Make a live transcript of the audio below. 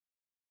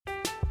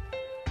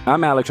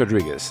I'm Alex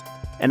Rodriguez.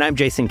 And I'm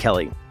Jason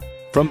Kelly.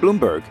 From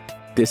Bloomberg,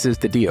 this is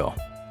The Deal.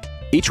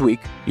 Each week,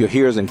 you'll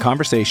hear us in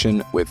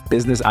conversation with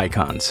business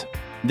icons.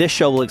 This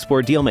show will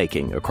explore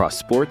deal-making across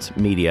sports,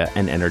 media,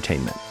 and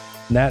entertainment.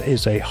 That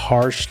is a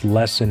harsh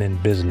lesson in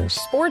business.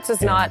 Sports is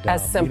not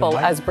as simple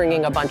as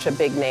bringing a bunch of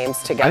big names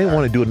together. I didn't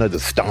want to do another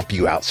stomp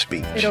you out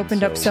speech. It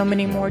opened up so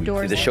many more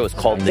doors. The show is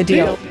called The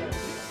Deal.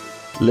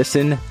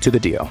 Listen to The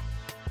Deal.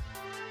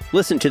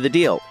 Listen to The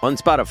Deal on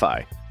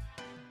Spotify.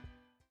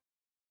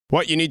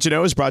 What you need to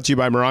know is brought to you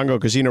by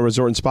Morongo Casino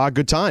Resort and Spa.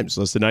 Good times,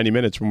 less than 90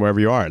 minutes from wherever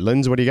you are.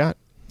 Linz, what do you got?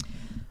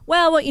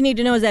 Well, what you need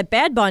to know is that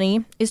Bad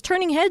Bunny is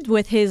turning heads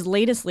with his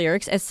latest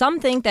lyrics, as some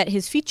think that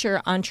his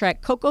feature on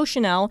track Coco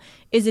Chanel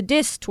is a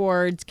diss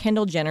towards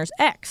Kendall Jenner's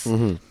ex.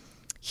 Mm-hmm.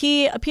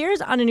 He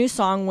appears on a new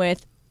song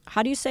with,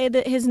 how do you say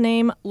his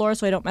name, Laura,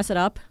 so I don't mess it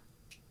up?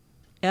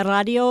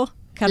 Eladio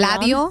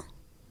Carrion.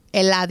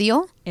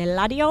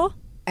 Eladio.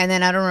 And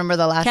then I don't remember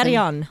the last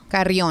name.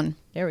 Carrion.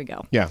 There we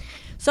go. Yeah.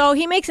 So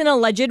he makes an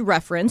alleged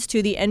reference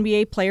to the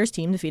NBA players'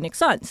 team, the Phoenix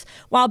Suns.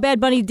 While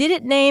Bad Bunny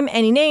didn't name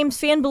any names,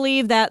 fans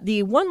believe that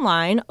the one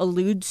line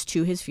alludes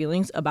to his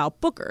feelings about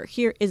Booker.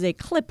 Here is a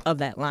clip of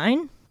that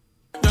line.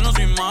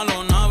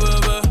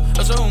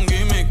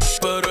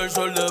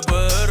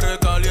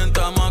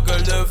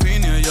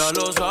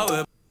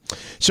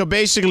 So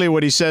basically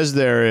what he says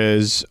there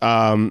is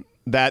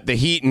that the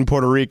heat in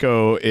Puerto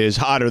Rico is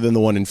hotter than the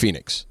one in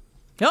Phoenix.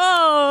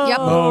 Oh! Yep.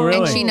 Oh, really?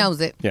 And she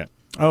knows it. Yeah.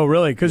 Oh,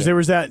 really? Because there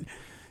was that.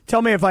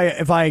 Tell me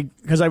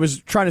because I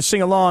was trying to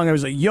sing along. I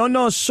was like, yo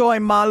no soy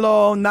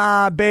malo,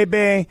 nah,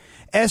 baby.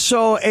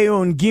 Eso es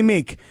un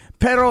gimmick.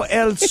 Pero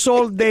el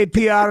sol de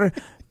PR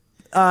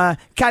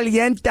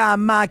calienta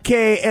más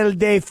que el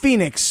de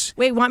Phoenix.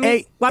 Wait, want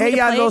me to play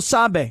Ella it? lo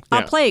sabe.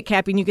 I'll play it,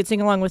 Cappy, and you can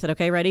sing along with it,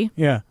 okay? Ready?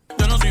 Yeah.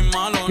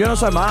 Yo no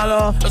soy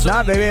malo,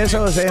 nah, baby,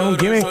 eso es un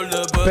gimmick.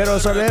 Pero el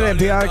sol de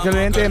PR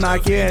calienta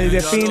más que el de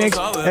Phoenix.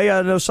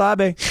 Ella lo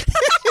sabe.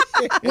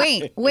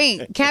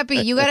 Wait, Cappy,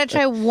 you gotta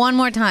try one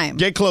more time.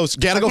 Get close.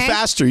 Gotta go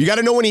faster. You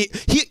gotta know when he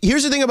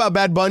here's the thing about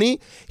Bad Bunny.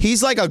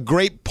 He's like a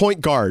great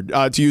point guard,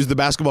 to use the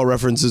basketball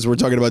references. We're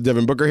talking about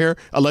Devin Booker here,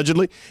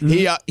 allegedly.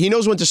 Mm-hmm. He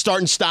knows when to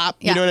start and stop.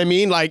 You know what I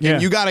mean? Like,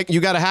 and you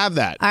gotta have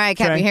that. All right,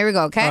 Cappy, here we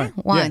go, okay? Right.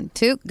 1,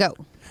 2, go.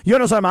 Yo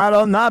no soy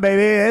malo, nah,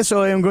 baby,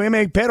 eso es un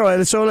gimmick, pero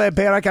el sol de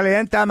PR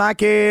calienta más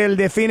que el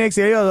de Phoenix,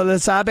 y ella lo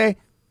sabe.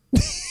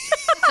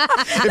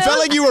 It felt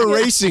like you were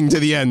racing to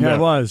the end. Yeah, it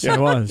was. Yeah.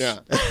 It was. Yeah.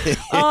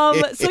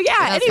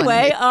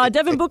 Anyway,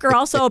 Devin Booker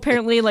also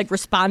apparently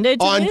responded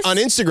to on this. on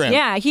Instagram.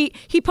 Yeah, he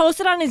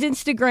posted on his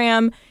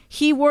Instagram.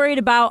 He worried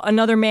about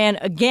another man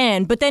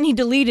again, but then he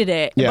deleted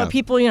it. Yeah. But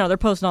people, they're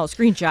posting all the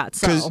screenshots.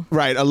 So.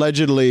 Right,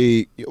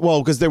 allegedly.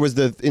 Well, because there was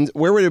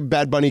where would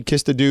Bad Bunny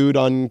kiss the dude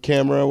on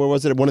camera? Where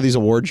was it? At one of these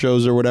award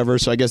shows or whatever.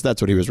 So I guess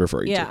that's what he was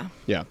referring to.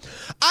 Yeah.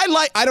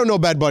 I don't know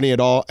Bad Bunny at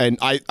all, and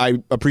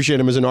I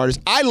appreciate him as an artist.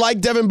 I like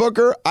Devin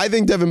Booker. I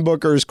think Devin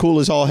Booker is cool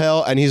as all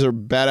hell, and he's a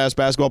badass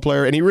basketball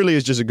player, and he really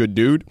is just a good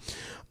dude.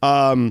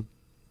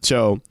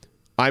 So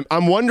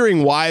I'm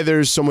wondering why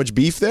there's so much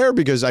beef there,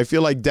 because I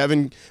feel like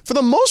Devin, for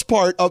the most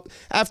part,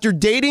 after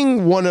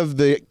dating one of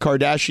the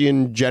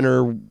Kardashian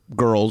Jenner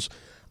girls,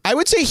 I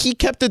would say he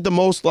kept it the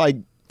most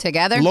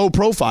together, low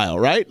profile,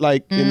 right?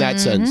 In that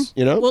sense,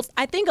 Well,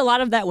 I think a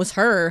lot of that was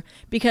her,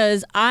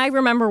 because I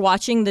remember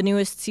watching the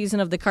newest season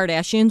of the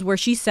Kardashians where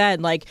she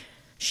said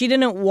she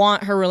didn't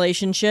want her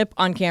relationship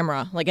on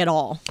camera at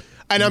all.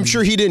 And I'm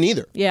sure he didn't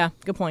either. Yeah,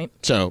 good point.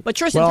 So, but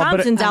Tristan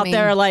Thompson's out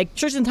there.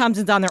 Tristan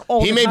Thompson's on there all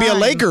the time. He may be a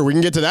Laker. We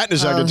can get to that in a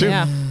second, too.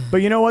 Yeah.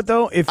 But you know what,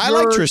 though? I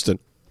like Tristan.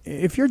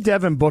 If you're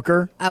Devin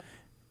Booker,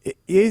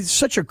 it's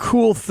such a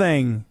cool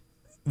thing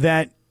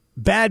that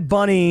Bad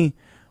Bunny,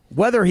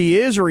 whether he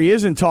is or he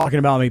isn't talking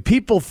about me,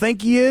 people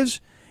think he is.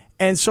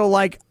 And so,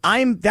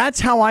 that's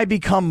how I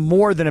become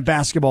more than a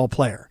basketball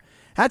player.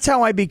 That's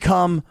how I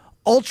become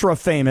ultra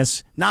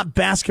famous, not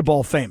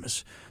basketball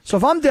famous. So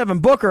if I'm Devin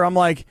Booker, I'm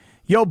like,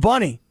 yo,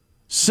 Bunny,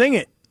 sing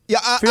it. Yeah,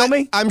 feel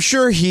me? I'm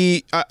sure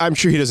he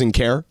doesn't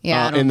care.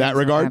 In that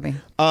regard.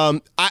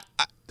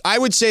 I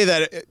would say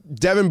that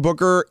Devin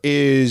Booker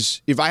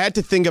is, if I had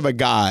to think of a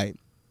guy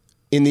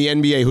in the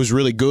NBA who's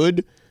really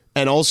good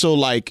and also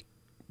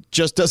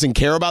just doesn't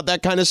care about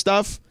that kind of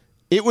stuff,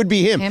 it would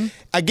be him.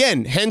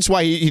 Again, hence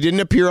why he didn't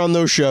appear on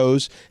those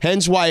shows.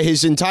 Hence why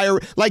his entire,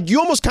 you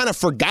almost kind of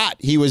forgot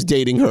he was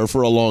dating her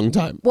for a long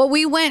time. Well,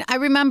 I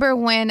remember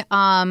when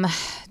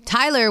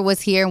Tyler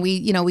was here and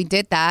we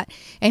did that,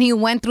 and he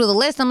went through the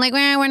list. I'm like,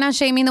 we're not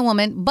shaming the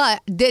woman,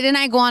 but didn't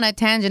I go on a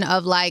tangent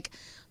of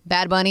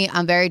Bad Bunny,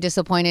 I'm very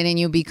disappointed in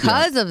you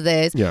because of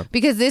this. Yeah.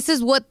 Because this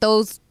is what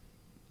that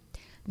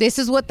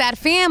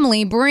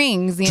family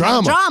brings,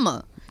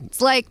 drama. It's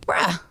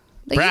bruh.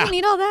 You don't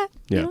need all that.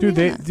 Yeah.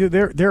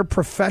 They're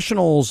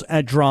professionals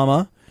at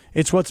drama.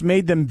 It's what's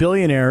made them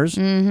billionaires,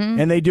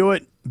 and they do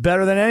it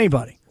better than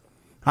anybody.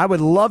 I would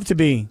love to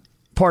be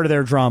part of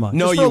their drama.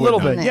 No, just you for a little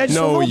would bit. not. Yeah, just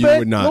no, a little you bit,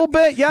 would not. A little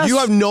bit, yes. You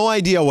have no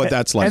idea what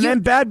that's like. And then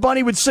Bad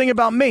Bunny would sing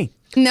about me.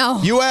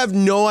 No. You have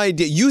no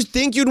idea. You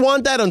think you'd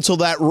want that until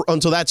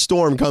that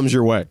storm comes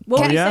your way.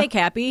 What would you say,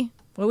 Cappy?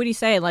 What would he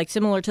say? Like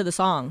similar to the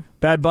song?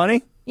 Bad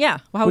Bunny? Yeah.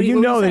 Well,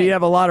 you know that he'd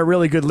have a lot of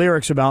really good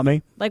lyrics about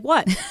me. Like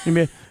what?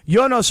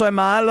 Yo no soy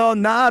malo,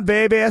 nah,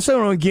 baby, eso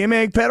no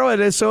gimmick, pero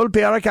el sol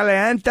peor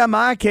calienta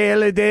más que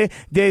el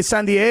de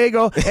San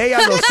Diego. Ella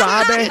lo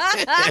sabe.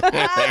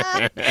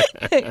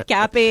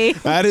 Cappy.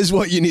 That is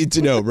what you need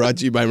to know. Brought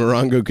to you by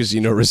Morongo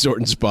Casino Resort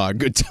and Spa.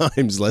 Good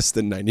times, less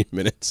than 90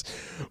 minutes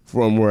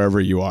from wherever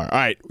you are. All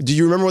right. Do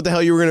you remember what the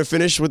hell you were going to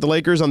finish with the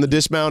Lakers on the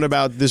dismount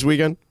about this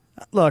weekend?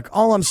 Look,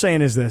 all I'm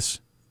saying is this,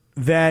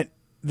 that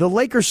the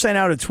Lakers sent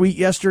out a tweet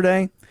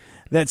yesterday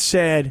that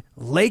said,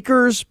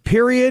 Lakers,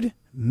 period,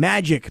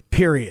 Magic,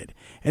 period.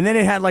 And then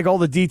it had like all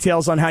the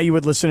details on how you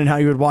would listen and how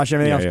you would watch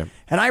and everything else. Yeah.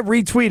 And I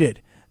retweeted,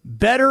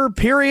 better,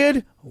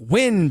 period,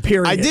 win,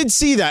 period. I did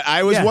see that.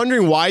 I was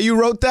wondering why you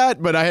wrote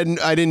that, but I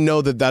didn't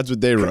know that that's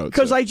what they wrote.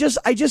 Because I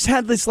just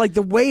had this, like,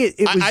 the way it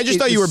was. I just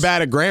thought you were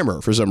bad at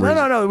grammar for some reason.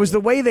 No. It was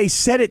the way they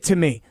said it to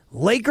me.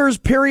 Lakers,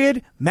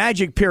 period,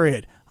 Magic,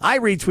 period. I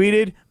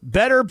retweeted,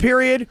 better,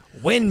 period,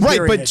 win,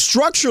 period. Right, but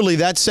structurally,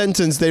 that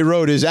sentence they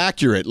wrote is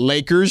accurate.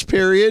 Lakers,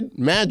 period,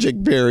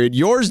 Magic, period.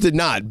 Yours did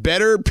not.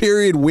 Better,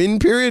 period, win,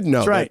 period?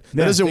 No, that's right.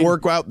 That doesn't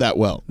work out that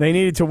well. They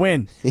needed to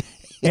win.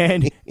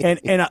 and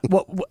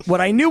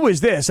what I knew was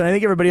this, and I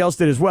think everybody else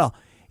did as well.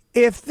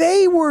 If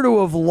they were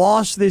to have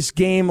lost this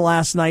game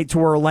last night to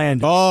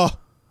Orlando,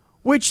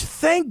 which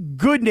thank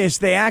goodness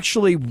they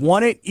actually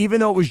won it, even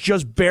though it was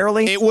just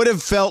barely. It would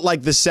have felt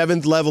like the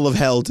 7th level of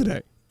hell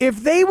today.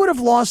 If they would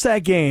have lost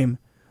that game,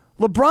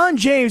 LeBron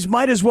James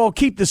might as well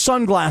keep the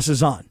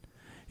sunglasses on.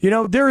 You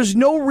know, there is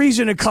no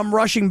reason to come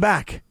rushing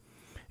back.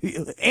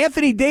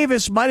 Anthony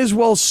Davis might as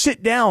well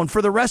sit down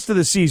for the rest of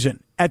the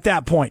season at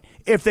that point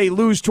if they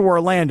lose to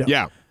Orlando.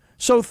 Yeah.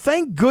 So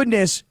thank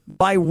goodness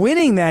by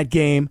winning that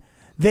game,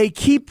 they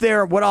keep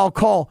their what I'll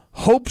call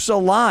hopes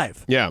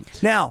alive. Yeah.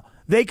 Now,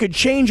 they could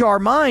change our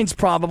minds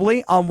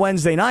probably on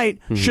Wednesday night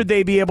should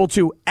they be able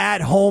to,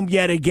 at home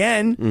yet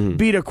again,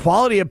 beat a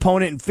quality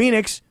opponent in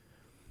Phoenix.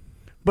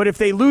 But if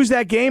they lose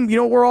that game, you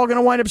know what we're all going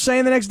to wind up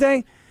saying the next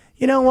day?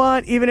 You know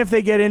what? Even if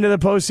they get into the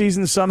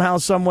postseason somehow,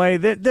 some way,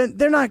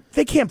 they're not.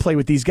 They can't play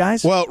with these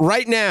guys. Well,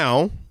 right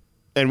now,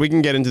 and we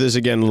can get into this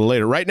again a little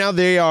later. Right now,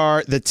 they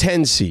are the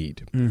 10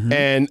 seed,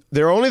 and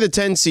they're only the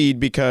 10 seed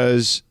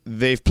because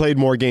they've played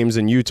more games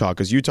than Utah,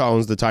 because Utah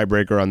owns the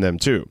tiebreaker on them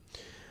too.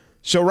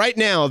 So right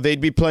now, they'd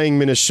be playing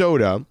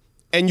Minnesota,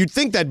 and you'd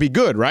think that'd be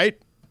good,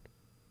 right?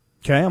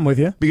 Okay, I'm with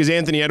you. Because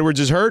Anthony Edwards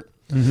is hurt.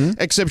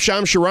 Except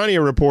Shams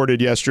Charania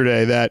reported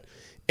yesterday that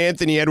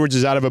Anthony Edwards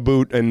is out of a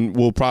boot and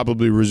will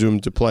probably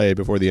resume to play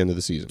before the end of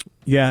the season.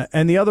 Yeah,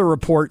 and the other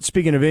report,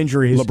 speaking of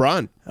injuries,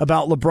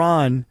 about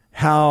LeBron,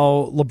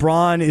 how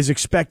LeBron is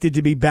expected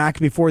to be back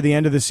before the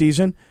end of the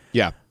season.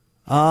 Yeah.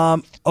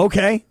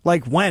 Okay,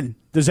 like when?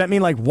 Does that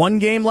mean like one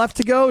game left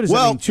to go? Does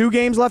that mean 2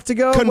 games left to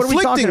go? What are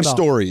we talking about?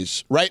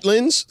 Stories, right,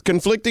 Linz?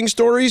 Conflicting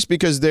stories,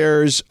 because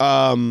there's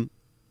Darvin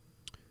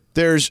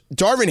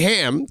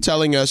Ham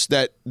telling us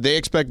that they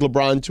expect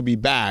LeBron to be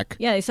back.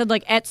 Yeah, they said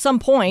like at some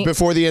point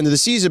before the end of the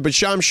season, but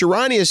Shams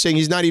Charania is saying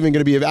he's not even going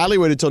to be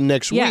evaluated until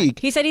next week.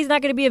 He said he's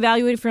not going to be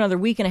evaluated for another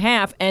week and a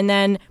half, and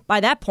then by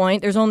that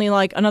point, there's only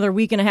like another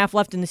week and a half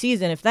left in the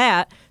season, if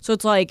that. So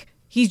it's like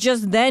he's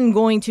just then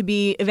going to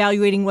be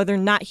evaluating whether or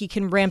not he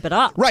can ramp it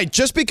up. Right.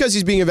 Just because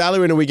he's being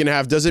evaluated in a week and a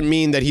half doesn't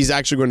mean that he's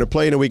actually going to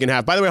play in a week and a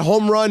half. By the way,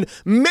 home run,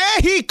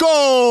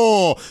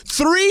 Mexico!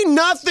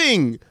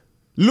 3-0.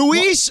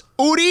 Luis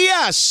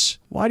Urias.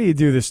 Why do you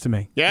do this to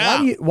me?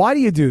 Yeah. Why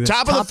do you do this?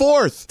 Top of the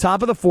fourth.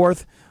 Top of the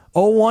fourth.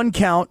 0-1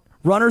 count.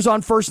 Runners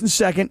on first and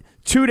second.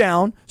 2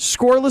 down.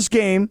 Scoreless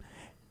game.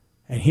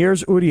 And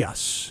here's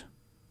Urias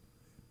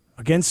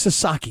against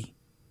Sasaki.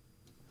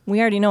 We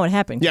already know what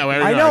happened. Yeah,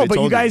 I know, but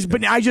you guys.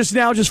 But I just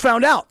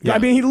found out. Yeah. I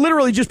mean, he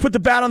literally just put the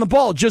bat on the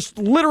ball. Just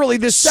literally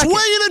this second.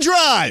 Swing and a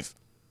drive.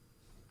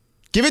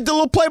 Give it the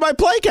little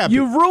play-by-play, Captain.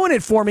 You ruin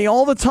it for me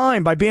all the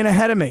time by being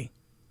ahead of me.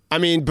 I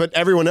mean, but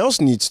everyone else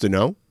needs to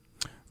know.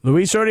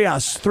 Luis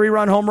Urias,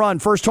 3-run home run,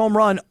 first home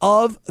run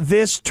of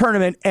this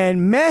tournament,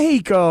 and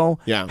Mexico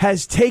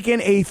has taken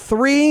a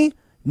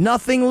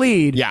 3-0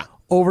 lead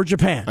over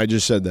Japan. I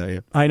just said that. Yeah,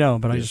 I know,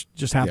 but it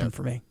just happened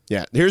for me.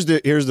 Yeah, here's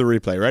the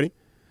replay. Ready?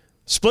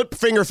 Split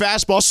finger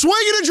fastball, swing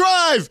and a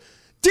drive,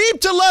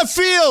 deep to left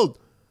field.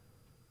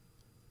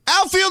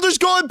 Outfielder's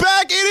going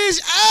back. It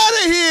is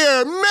out of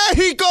here.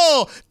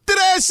 Mexico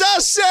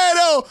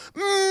 3-0.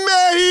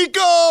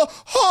 Mexico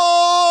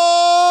home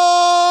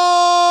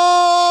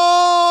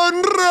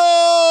run.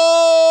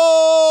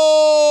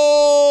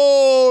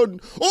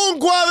 Un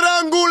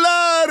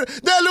cuadrangular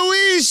de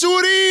Luis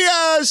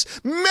Urias.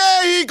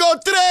 México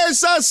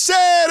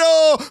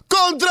 3-0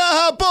 contra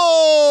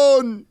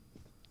Japón.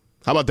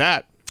 How about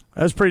that?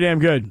 That was pretty damn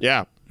good.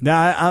 Yeah.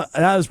 That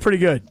was pretty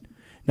good.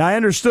 Now, I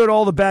understood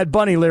all the Bad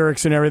Bunny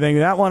lyrics and everything.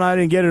 That one, I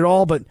didn't get it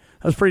all, but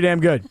that was pretty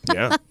damn good.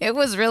 Yeah. It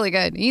was really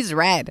good. He's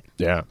red.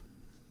 Yeah.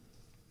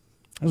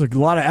 That was a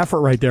lot of effort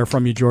right there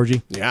from you,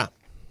 Georgie. Yeah.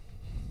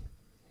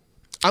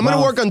 I'm going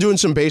to work on doing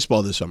some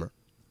baseball this summer.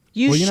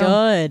 You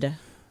should.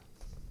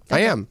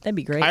 I am. That'd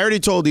be great. I already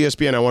told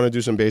ESPN I want to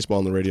do some baseball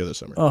on the radio this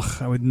summer.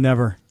 Ugh, I would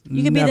never.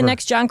 You could be the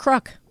next John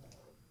Kruk.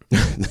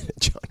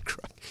 John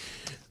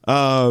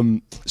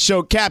Kruk.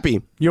 So,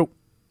 Cappy. Yo.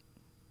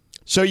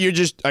 So you're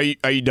just are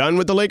you done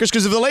with the Lakers?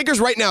 Because if the Lakers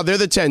right now, they're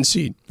the 10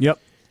 seed. Yep.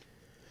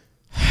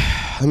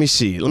 Let me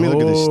see. Let me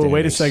look at this.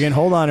 Wait a second.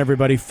 Hold on,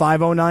 everybody.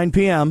 5:09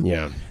 p.m.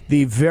 Yeah.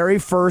 The very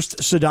first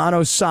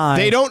Sedano side.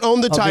 They don't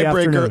own the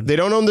tiebreaker. They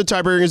don't own the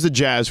tiebreaker against the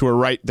Jazz, who are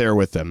right there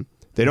with them.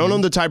 They don't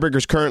own the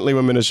tiebreakers currently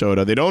with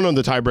Minnesota. They don't own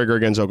the tiebreaker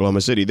against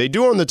Oklahoma City. They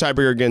do own the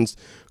tiebreaker against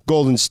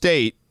Golden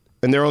State,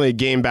 and they're only a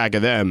game back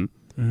of them.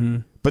 Mm-hmm.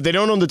 But they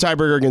don't own the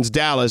tiebreaker against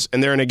Dallas,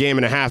 and they're in a game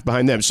and a half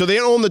behind them. So they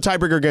own the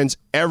tiebreaker against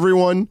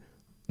everyone.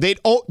 They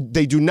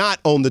do not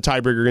own the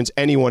tiebreaker against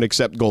anyone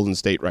except Golden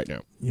State right now.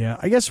 Yeah,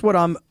 I guess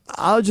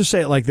I'll just say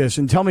it like this,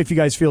 and tell me if you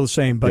guys feel the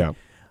same, but yeah.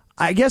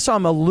 I guess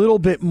I'm a little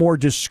bit more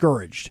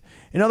discouraged.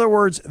 In other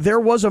words, there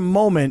was a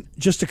moment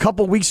just a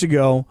couple weeks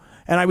ago,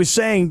 and I was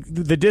saying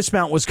the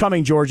dismount was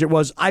coming, George. It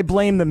was, I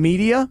blame the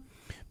media,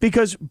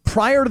 because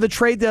prior to the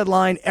trade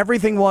deadline,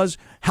 everything was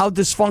how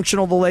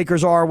dysfunctional the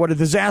Lakers are, what a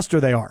disaster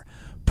they are.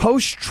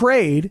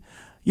 Post-trade,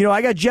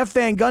 I got Jeff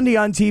Van Gundy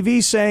on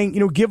TV saying,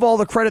 give all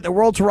the credit in the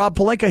world to Rob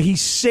Pelinka. He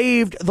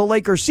saved the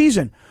Lakers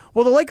season.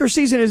 Well, the Lakers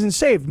season isn't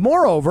saved.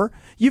 Moreover,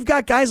 you've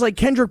got guys like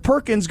Kendrick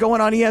Perkins going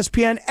on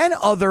ESPN and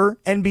other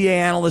NBA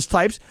analyst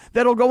types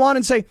that'll go on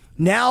and say,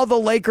 now the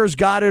Lakers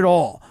got it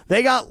all.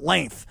 They got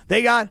length.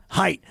 They got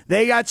height.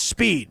 They got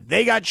speed.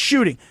 They got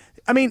shooting.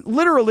 I mean,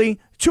 literally,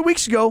 2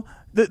 weeks ago,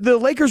 the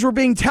Lakers were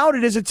being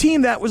touted as a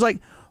team that was like,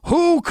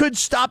 who could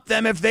stop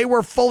them if they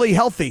were fully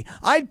healthy?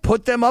 I'd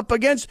put them up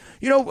against,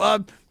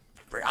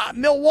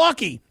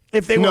 Milwaukee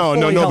if they were fully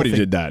healthy. No, nobody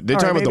did that. They're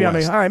talking about the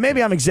West. All right,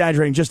 maybe I'm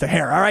exaggerating just a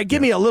hair. All right,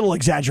 give me a little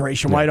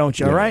exaggeration, why don't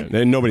you? All right?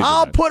 Nobody.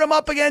 I'll put them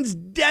up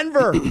against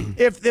Denver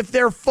if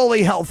they're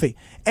fully healthy.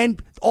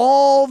 And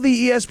all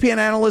the ESPN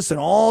analysts and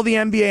all the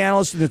NBA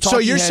analysts. So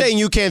you're saying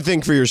you can't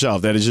think for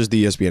yourself. That is just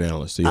the ESPN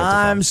analysts.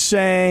 I'm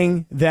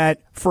saying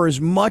that for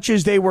as much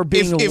as they were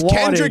being if lauded,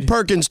 Kendrick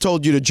Perkins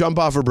told you to jump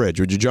off a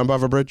bridge, would you jump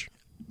off a bridge?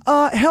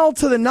 Hell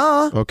to the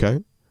nah. Okay.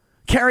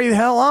 Carry the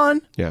hell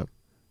on. Yeah.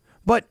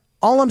 But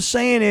all I'm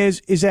saying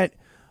is that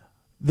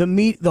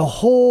the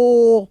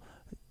whole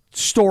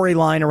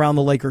storyline around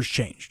the Lakers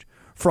changed.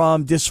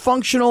 From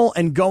dysfunctional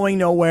and going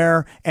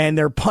nowhere, and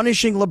they're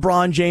punishing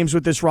LeBron James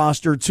with this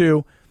roster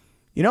too.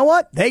 You know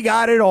what? They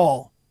got it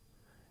all,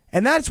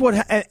 and that's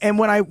what. And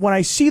when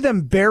I see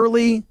them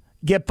barely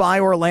get by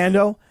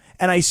Orlando,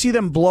 and I see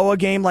them blow a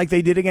game like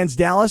they did against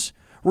Dallas,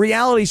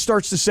 reality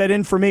starts to set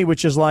in for me,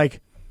 which is like,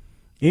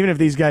 even if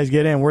these guys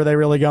get in, where are they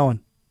really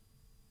going?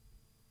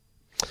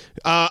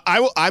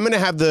 I'm going to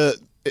have the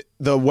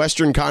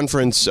Western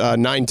Conference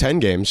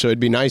 9-10 game, so it'd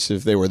be nice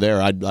if they were there.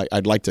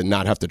 I'd like to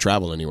not have to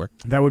travel anywhere.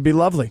 That would be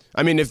lovely.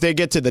 I mean, if they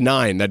get to the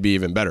 9, that'd be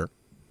even better.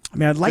 I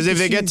mean, I'd like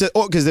to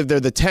because if they're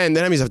the 10,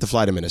 then that means I have to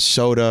fly to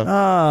Minnesota.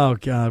 Oh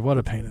God, what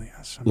a pain in the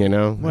ass!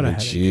 What a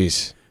headache.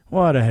 Jeez,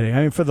 what a headache.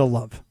 I mean, for the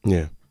love.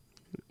 Yeah.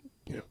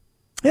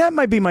 That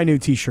might be my new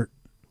T-shirt.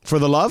 For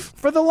the love.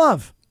 For the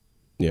love.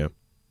 Yeah.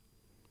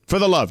 For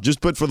the love.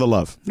 Just put for the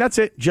love. That's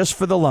it. Just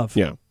for the love.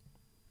 Yeah.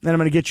 Then I'm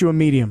going to get you a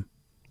medium.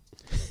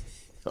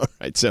 All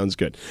right, sounds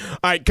good.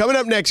 All right, coming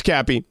up next,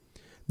 Cappy,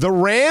 the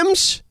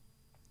Rams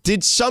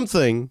did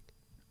something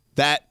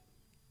that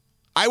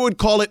I would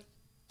call it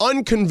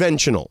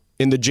unconventional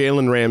in the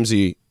Jalen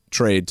Ramsey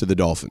trade to the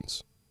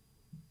Dolphins.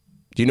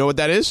 Do you know what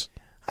that is?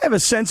 I have a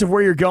sense of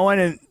where you're going,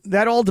 and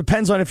that all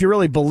depends on if you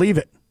really believe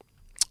it.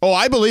 Oh,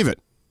 I believe it.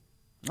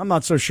 I'm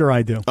not so sure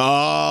I do.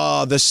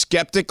 Oh, the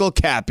skeptical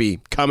Cappy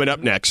coming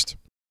up next.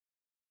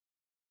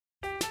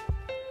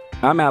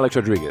 I'm Alex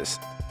Rodriguez.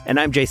 And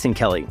I'm Jason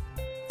Kelly.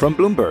 From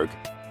Bloomberg,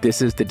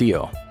 this is The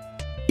Deal.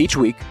 Each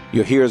week,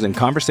 you'll hear us in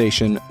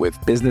conversation with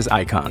business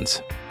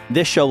icons.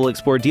 This show will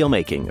explore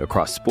deal-making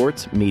across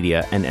sports,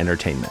 media, and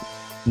entertainment.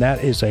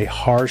 That is a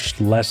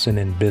harsh lesson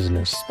in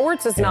business.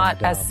 Sports is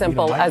not as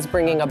simple as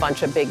bringing a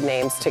bunch of big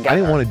names together. I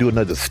didn't want to do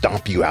another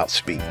stomp you out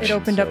speech. It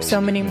opened up so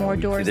many more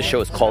doors. The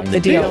show is called The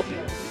Deal.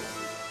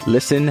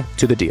 Listen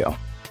to The Deal.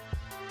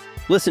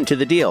 Listen to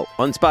The Deal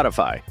on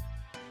Spotify.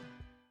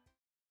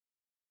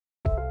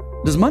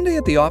 Does Monday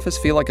at the office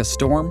feel like a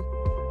storm?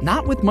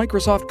 Not with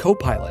Microsoft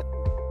Copilot.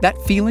 That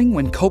feeling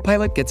when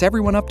Copilot gets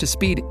everyone up to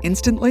speed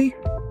instantly?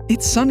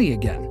 It's sunny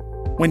again.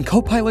 When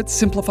Copilot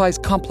simplifies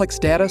complex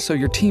data so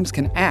your teams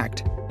can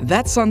act,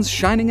 that sun's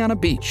shining on a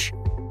beach.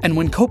 And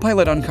when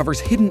Copilot uncovers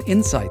hidden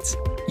insights,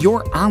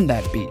 you're on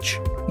that beach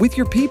with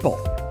your people,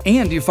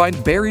 and you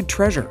find buried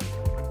treasure.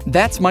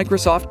 That's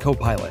Microsoft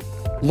Copilot.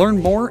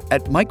 Learn more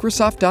at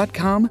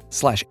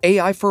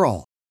Microsoft.com/AI for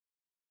all.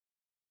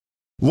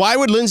 Why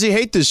would Lindsay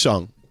hate this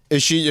song?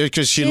 Is she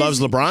because she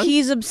loves LeBron?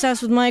 He's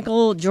obsessed with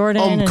Michael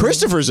Jordan.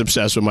 Christopher's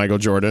obsessed with Michael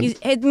Jordan.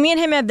 Me and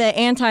him have the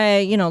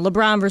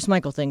LeBron versus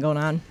Michael thing going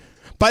on.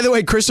 By the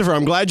way, Christopher,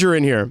 I'm glad you're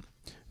in here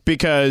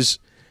because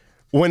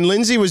when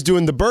Lindsay was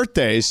doing the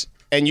birthdays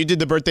and you did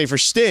the birthday for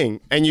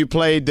Sting and you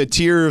played the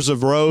Tears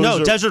of Rose.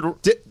 No, Desert Rose.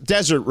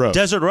 Desert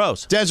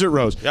Rose. Desert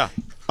Rose. Yeah.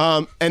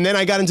 And then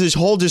I got into this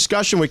whole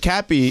discussion with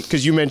Cappy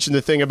because you mentioned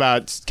the thing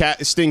about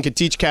Sting could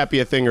teach Cappy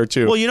a thing or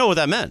two. Well, you know what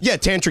that meant. Yeah,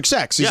 tantric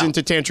sex. He's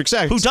into tantric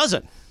sex. Who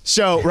doesn't?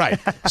 So, right.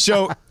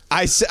 So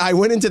I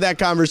went into that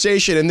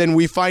conversation, and then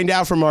we find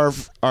out from our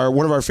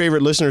one of our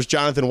favorite listeners,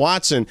 Jonathan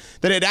Watson,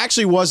 that it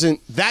actually wasn't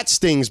that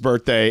Sting's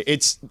birthday.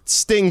 It's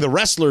Sting, the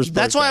wrestler's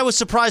birthday. That's why I was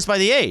surprised by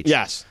the age.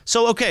 Yes.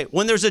 So, okay,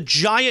 when there's a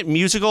giant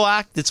musical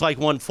act that's like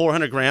won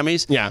 400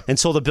 Grammys and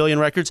sold 1 billion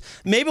records,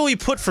 maybe we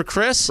put for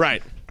Chris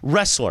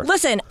wrestler.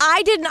 Listen,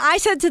 I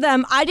said to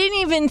them, I didn't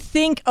even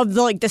think of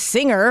the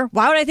singer.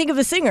 Why would I think of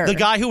the singer? The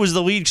guy who was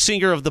the lead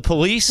singer of The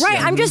Police.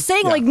 Right, I'm just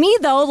saying, me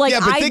though,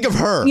 but think of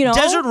her.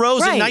 Desert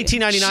Rose in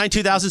 1999,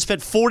 2000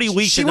 spent 40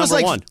 weeks at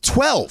number one.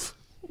 12.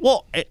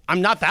 Well,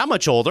 I'm not that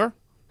much older.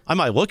 I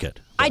might look it.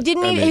 I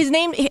didn't even, his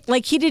name,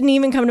 he didn't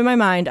even come to my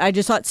mind. I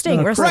just thought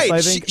Sting. Chris,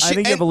 I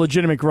think you have a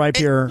legitimate gripe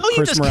here,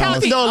 Chris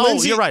Morales. No,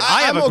 Lindsay, you're right.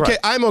 I have a gripe.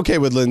 I'm okay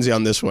with Lindsay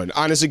on this one,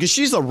 honestly, because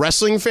she's a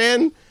wrestling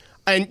fan.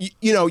 And,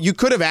 you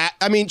could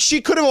have,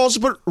 she could have also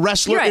put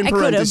wrestler in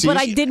parentheses. But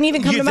I didn't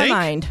even come to my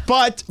mind.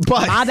 But.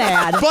 My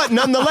bad. But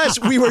nonetheless,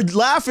 we were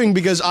laughing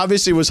because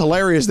obviously it was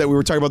hilarious that we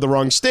were talking about the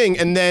wrong Sting.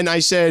 And then I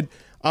said,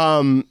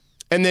 and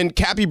then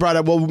Cappy brought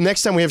up, well,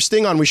 next time we have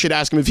Sting on, we should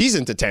ask him if he's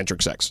into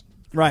tantric sex.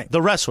 Right.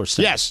 The wrestler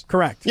Sting. Yes.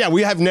 Correct. Yeah,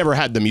 we have never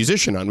had the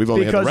musician on. We've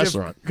only had the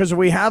wrestler on. Because if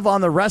we have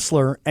on the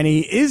wrestler and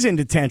he is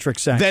into tantric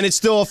sex, then it's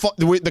still,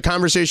 the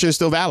conversation is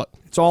still valid.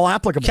 It's all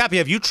applicable. Cappy,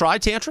 have you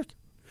tried tantric?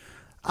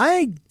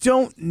 I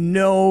don't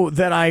know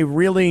that I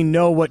really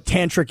know what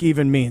tantric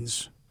even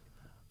means.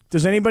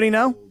 Does anybody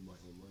know?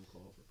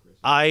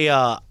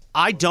 I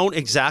don't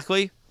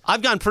exactly.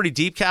 I've gone pretty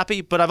deep,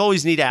 Cappy, but I've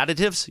always need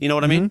additives. You know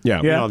what I mean?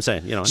 Yeah. You know what I'm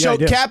saying? So,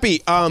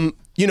 Cappy, all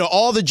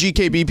the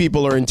GKB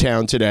people are in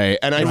town today.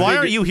 And why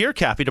aren't you here,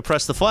 Cappy, to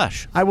press the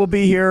flesh? I will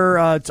be here.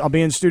 I'll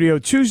be in studio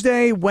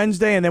Tuesday,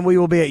 Wednesday, and then we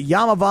will be at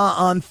Yamava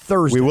on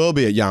Thursday. We will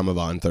be at Yamava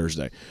on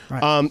Thursday.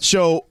 Right.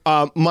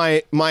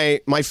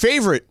 My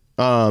favorite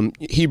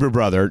Hebrew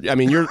brother, I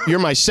mean, you're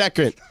my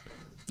second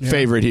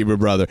favorite Hebrew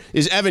brother,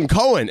 is Evan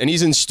Cohen, and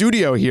he's in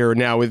studio here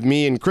now with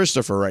me and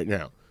Christopher right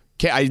now.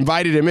 I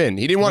invited him in.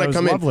 He didn't want to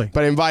come in,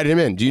 but I invited him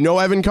in. Do you know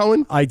Evan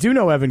Cohen? I do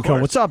know Evan Cohen.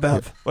 What's up,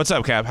 Ev? What's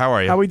up, Cap? How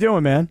are you? How we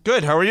doing, man?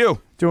 Good. How are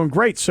you? Doing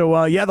great.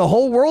 So, the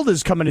whole world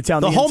is coming to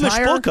town. The whole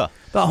Mishpucha.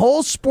 The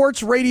whole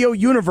sports radio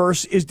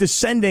universe is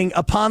descending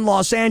upon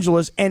Los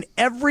Angeles, and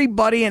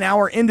everybody in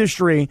our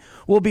industry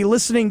will be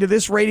listening to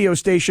this radio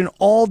station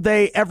all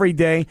day, every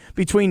day,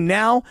 between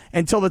now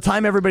until the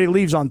time everybody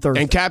leaves on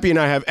Thursday. And Cappy and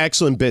I have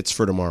excellent bits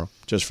for tomorrow,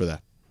 just for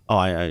that. Oh,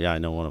 I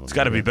know one of them. It's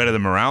got to be better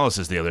than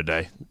Morales' the other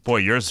day. Boy,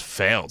 yours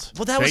failed.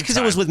 Well, that was because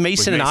it was with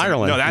Mason and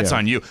Ireland. No, that's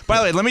on you. By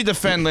the way, let me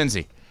defend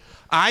Lindsay.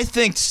 I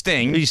think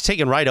Sting. He's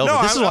taking right over.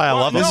 This is why I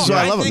love him. This is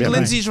why I love him. I think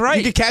Lindsay's right.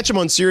 You could catch him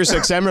on Sirius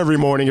XM every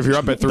morning if you're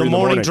up at 3 in the morning.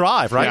 The morning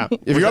drive, right? Yeah.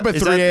 If you're up at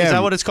 3 a.m. Is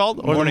that what it's called?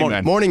 Or Morning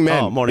Men. Morning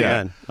Men. Oh, Morning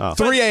Men. Oh.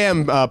 3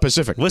 a.m.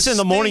 Pacific. Listen to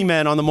the Morning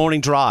Men on the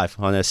morning drive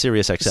on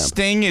Sirius XM.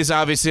 Sting is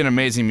obviously an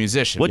amazing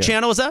musician. What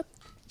channel is that?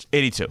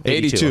 82.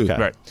 82. Okay.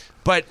 Right.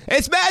 But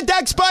it's Mad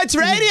Dog Sports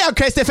Radio,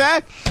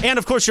 Christopher. And,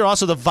 of course, you're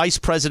also the vice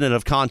president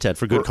of content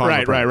for Good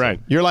Karma. Right.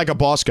 You're like a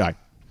boss guy.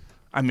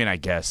 I mean, I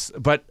guess.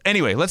 But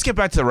anyway, let's get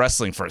back to the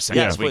wrestling for a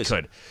second, Yes, as we please.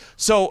 could.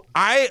 So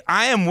I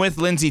am with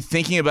Lindsay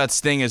thinking about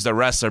Sting as the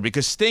wrestler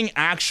because Sting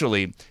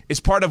actually is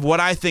part of what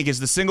I think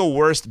is the single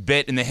worst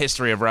bit in the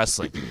history of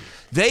wrestling.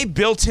 They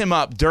built him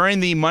up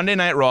during the Monday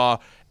Night Raw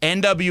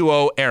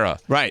NWO era.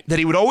 Right. That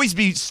he would always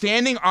be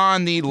standing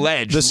on the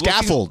ledge. The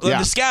scaffold.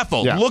 The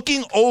scaffold,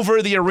 looking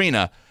over the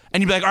arena.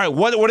 And you'd be like, all right,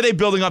 what are they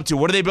building up to?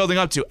 What are they building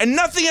up to? And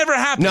nothing ever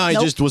happened. No, he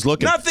just was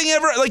looking. Nothing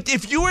ever. Like,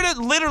 if you were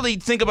to literally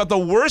think about the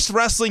worst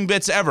wrestling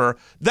bits ever,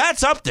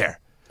 that's up there.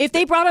 If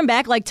they brought him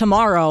back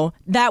tomorrow,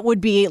 that would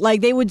be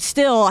they would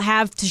still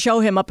have to show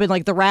him up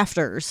in the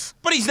rafters.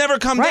 But he's never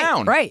come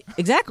down. Right,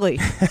 exactly.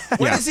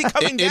 When is he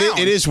coming down?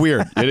 It is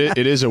weird.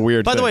 It is a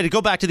weird By thing. the way, to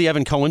go back to the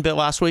Evan Cohen bit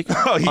last week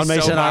he's on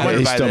Mason so Island.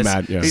 He's still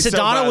mad. Yeah. He's so Sedano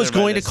bothered was by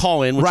going this. to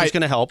call in, which was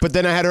going to help. But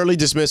then I had early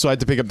dismissal. I had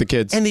to pick up the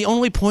kids. And the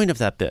only point of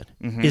that bit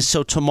is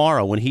so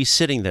tomorrow when he's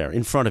sitting there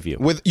in front of you.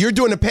 You're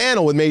doing a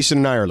panel with Mason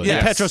and Ireland. Yeah.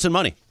 And Petros and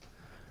Money.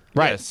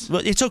 Right. Yes.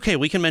 Well, it's okay.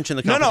 We can mention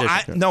the No,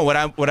 competition.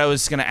 what I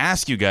was going to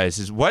ask you guys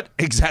is what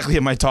exactly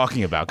am I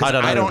talking about? Because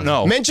I don't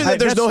know. Mention that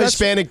there's no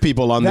Hispanic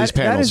people on these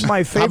panels. That is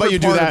my favorite How about you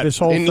do part of that this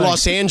whole in thing.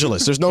 Los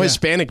Angeles? There's no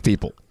Hispanic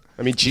people.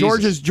 I mean,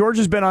 Jesus. George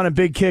has been on a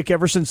big kick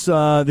ever since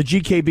the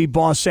GKB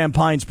boss Sam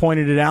Pines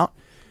pointed it out.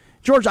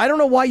 George, I don't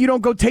know why you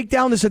don't go take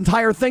down this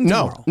entire thing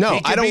tomorrow. No,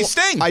 He could be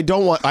Sting. I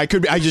don't want. I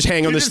could. I just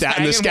hang on the just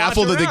hang and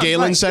scaffold watch of the around.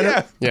 Galen Right,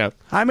 Center. Yeah.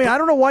 I mean, I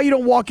don't know why you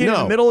don't walk in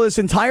the middle of this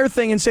entire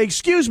thing and say,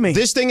 "Excuse me,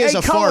 This thing is hey,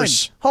 a Cohen,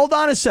 farce." Hold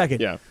on a second.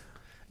 Yeah.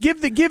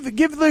 Give the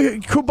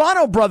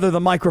Cubano brother the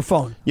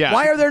microphone. Yeah.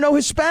 Why are there no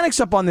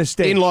Hispanics up on this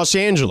stage? In Los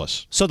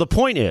Angeles. So the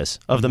point is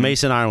of the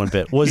Mason Ireland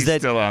bit was He's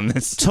that still on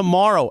this.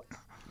 tomorrow,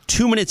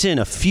 2 minutes in,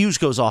 a fuse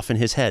goes off in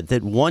his head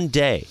that one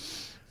day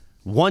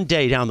one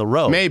day down the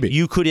road, maybe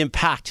you could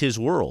impact his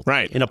world,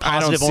 in a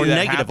positive or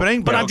negative way.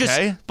 But I'm just,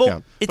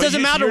 it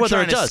doesn't matter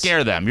whether it does. You're trying to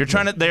scare them. You're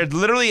trying to. They're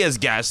literally as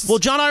guests. Well,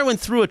 John Ireland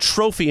threw a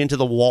trophy into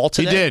the wall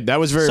today. He did. That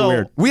was very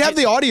weird. We have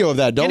the audio of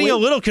that, don't we? Getting a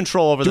little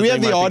control over. Do we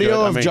have the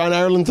audio of John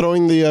Ireland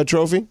throwing the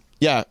trophy?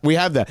 Yeah, we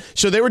have that.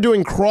 So they were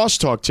doing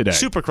crosstalk today.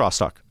 Super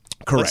crosstalk.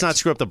 Correct. Let's not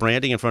screw up the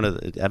branding in front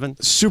of Evan.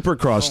 Super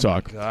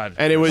crosstalk. Oh, God.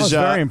 And it was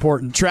very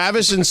important.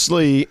 Travis and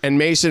Slee and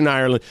Mason and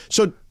Ireland.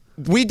 So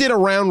we did a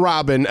round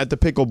robin at the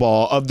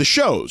pickleball of the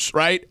shows,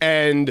 right?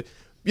 And,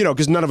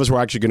 because none of us were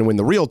actually going to win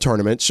the real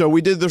tournament. So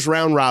we did this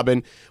round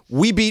robin.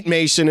 We beat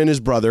Mason and his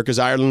brother because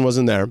Ireland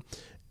wasn't there.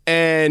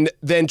 And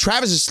then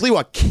Travis and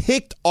Sliwa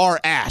kicked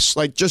our ass,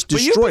 just destroyed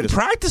But you've been us.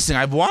 practicing.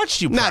 I've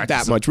watched you practice. Not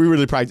that much. We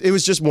really practiced. It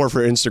was just more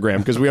for Instagram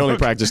because we only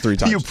practiced 3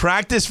 times. You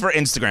practice for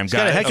Instagram, guys.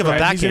 Got a heck of a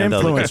backhand. He's an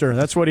influencer.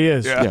 That's what he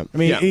is. Yeah. I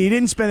mean, he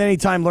didn't spend any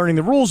time learning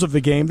the rules of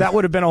the game. That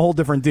would have been a whole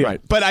different deal. Right.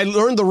 But I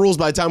learned the rules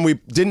by the time we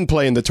didn't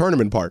play in the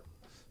tournament part.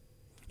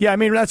 Yeah, I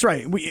mean, that's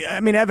right.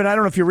 Evan, I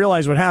don't know if you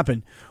realize what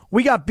happened.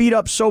 We got beat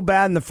up so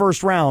bad in the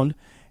first round.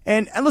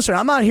 And listen,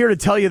 I'm not here to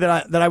tell you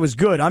that I was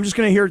good. I'm just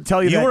going to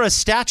tell you that you were a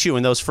statue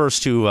in those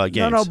first 2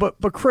 games. No,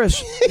 but Chris,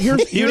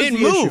 here's you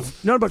didn't the move.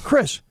 Issue. No, but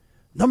Chris,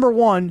 number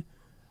one,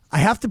 I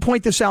have to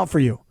point this out for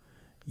you.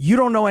 You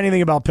don't know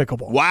anything about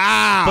pickleball.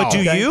 Wow. But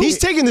do you? He's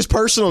taking this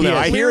personal now.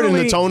 I hear it in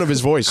the tone of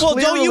his voice. Well,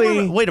 don't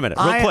you? Wait a minute,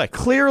 real quick.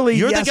 Clearly,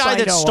 you're yes, the guy I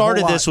that know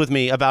started this with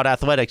me about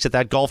athletics at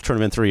that golf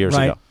tournament 3 years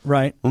ago.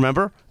 Right.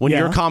 Remember when Yeah.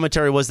 your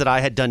commentary was that I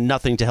had done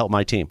nothing to help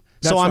my team?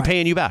 That's so I'm right.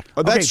 paying you back.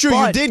 Oh, that's true.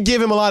 You did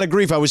give him a lot of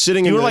grief. I was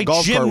sitting in You were the like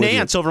golf Jim cart with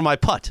Nance you. over my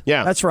putt.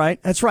 Yeah. That's right.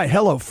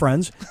 Hello,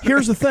 friends.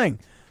 Here's the thing.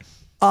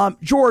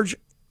 George,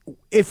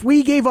 if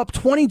we gave up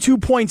 22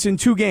 points in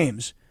 2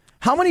 games,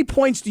 how many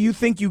points do you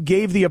think you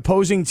gave the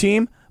opposing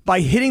team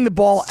by hitting the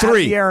ball 3. out of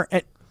the air?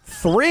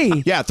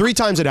 3? Yeah, 3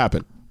 times it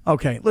happened.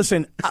 Okay,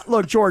 listen,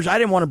 look, George, I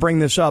didn't want to bring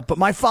this up, but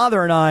my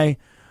father and I,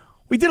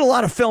 we did a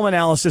lot of film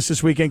analysis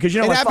this weekend because,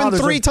 It my happened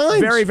father's 3 times.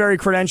 very, very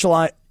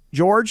credentialed.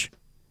 George,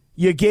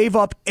 you gave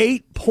up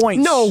 8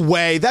 points. No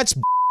way. That's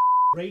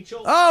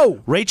Rachel. Oh,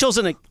 Rachel's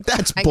in a.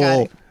 that's I got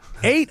bull. it.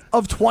 8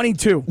 of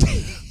 22.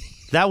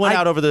 That went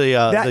out over the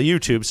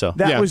YouTube. So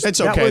That was it's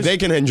that okay. was- They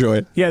can enjoy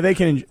it. Yeah, they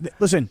can.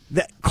 Listen,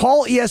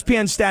 call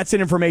ESPN stats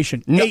and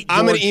information. No, 8,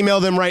 I'm going to George. email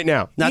them right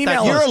now. Not that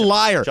Email You're us. a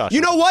liar. Josh.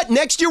 You know what?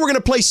 Next year we're going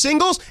to play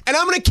singles, and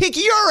I'm going to kick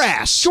your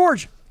ass.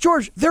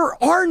 George,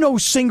 there are no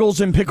singles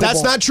in pickleball.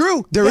 That's not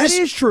true. That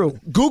is true.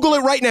 Google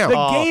it right now.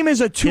 The game is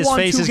a his face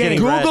 2-on-2 is game.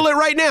 getting red. Google it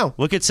right now.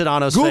 Look at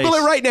Sedano's face. Google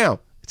it right now.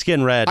 It's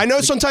getting red. I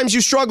know sometimes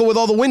you struggle with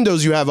all the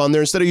windows you have on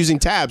there instead of using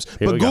tabs,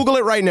 Here but we go. Google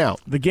it right now.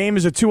 The game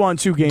is a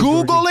 2-on-2 game.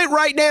 Google Georgie. it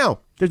right now.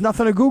 There's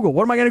nothing to Google.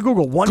 What am I going to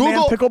Google? One-man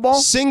Google pickleball?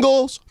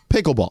 singles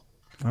pickleball.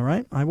 All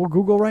right, I will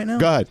Google right now.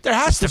 Go ahead. There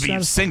has to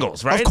be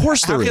singles, right? Of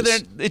course How there could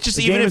is. It's just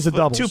The even game if is a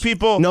doubles. 2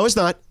 people. No, it's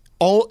not.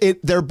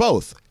 They're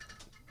both.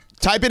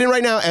 Type it in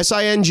right now.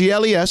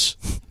 SINGLES.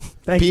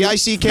 Thank you.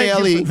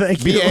 PICKLE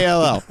Thank you.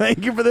 BALL.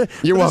 Thank you for the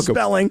You're for the welcome.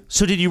 spelling.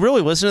 So did you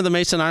really listen to the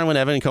Mason Ireland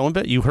Evan Cohen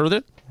bit? You heard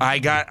it?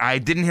 I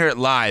didn't hear it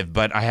live,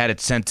 but I had it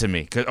sent to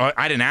me.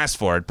 I didn't ask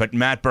for it, but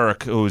Matt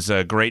Burke, who's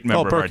a great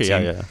member of our Berkey,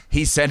 team, yeah.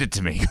 he sent it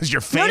to me because you're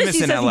Notice famous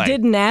he in says LA. he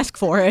didn't ask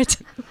for it.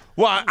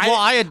 Well,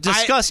 I had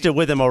discussed it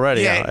with him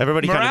already. Yeah,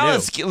 Everybody kind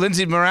of knew.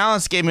 Lindsay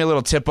Morales gave me a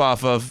little tip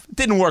off of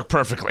didn't work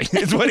perfectly.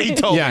 Is what he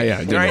told me. Yeah, it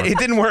didn't right? work. It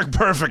didn't work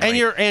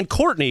perfectly. And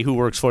Courtney, who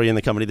works for you in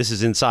the company, this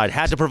is inside,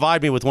 had to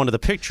provide me with one of the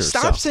pictures.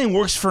 Stop so. saying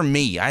works for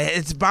me.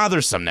 It's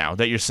bothersome now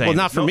that you're saying. Well,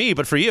 not for No, me,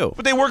 but for you.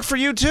 but they work for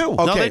you too.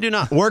 Okay. No, they do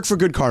not. Work for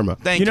good karma.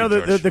 Thank You you.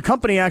 know, George. the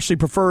company actually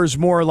prefers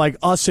more like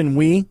us and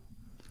we.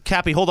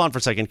 Cappy, hold on for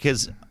a second,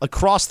 because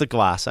across the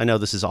glass, I know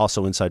this is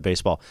also inside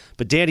baseball,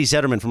 but Danny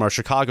Zetterman from our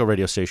Chicago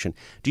radio station,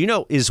 do you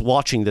know, is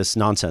watching this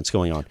nonsense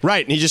going on?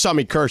 Right, and he just saw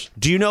me curse.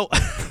 Do you know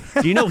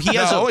he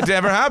has no, it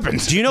never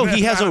happens. Do you know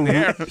he has Down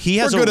there.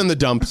 Has We're good in the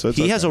dump, so it's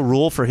he okay. has a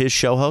rule for his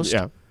show host?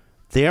 Yeah.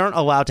 They aren't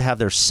allowed to have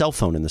their cell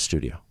phone in the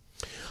studio.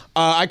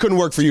 I couldn't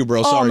work for you,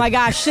 bro. Sorry. Oh my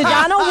gosh,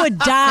 Sedano would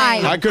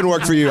die. I couldn't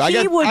work for you. I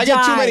He would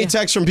got too die. many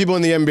texts from people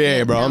in the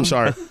NBA, bro. I'm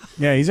sorry.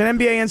 Yeah, he's an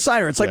NBA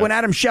insider. It's like when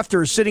Adam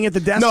Schefter is sitting at the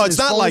desk. No, and it's his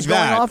not phone like is going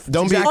that. Off. It's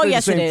Don't be- exactly Oh,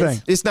 yes, the same it is.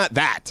 thing. It's not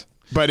that,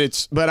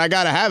 but I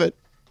gotta have it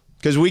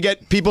because we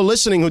get people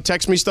listening who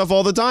text me stuff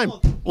all the time.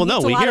 Well, no,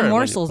 It's a we lot hear of it when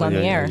morsels you- on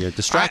when the you- air. You're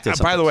distracted.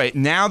 By the way,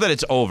 now that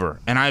it's over,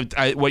 and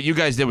I what you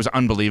guys did was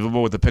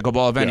unbelievable with the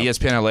pickleball event. Yeah.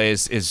 ESPN LA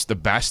is the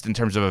best in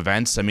terms of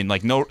events. I mean,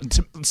 like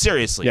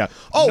seriously. Yeah.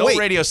 Oh, no wait.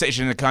 radio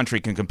station in the country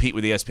can compete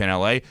with ESPN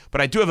LA. But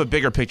I do have a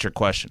bigger picture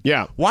question.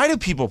 Yeah. Why do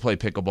people play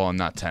pickleball and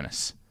not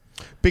tennis?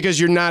 Because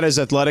you're not as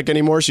athletic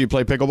anymore, so you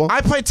play pickleball.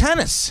 I play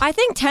tennis. I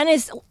think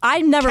tennis.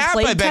 I've never Cap,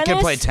 played I bet, tennis. can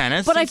play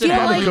tennis. But I He's feel an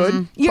like amateur.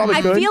 Probably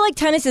could. I feel like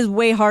tennis is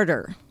way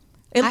harder.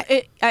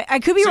 I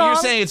could be so wrong. you're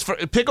saying it's for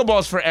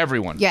pickleball's for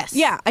everyone? Yes.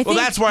 Yeah, I think. Well,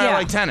 that's why yeah. I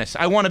like tennis.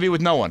 I want to be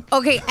with no one.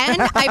 Okay,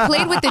 and I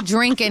played with the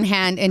drink in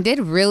hand and did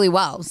really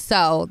well.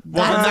 So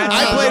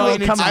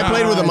I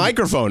played with a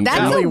microphone.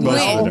 That's too. a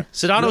win.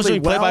 Sedano was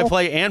doing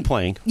play-by-play and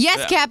playing.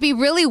 Yes, Cappy,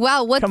 really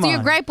well. What's Come your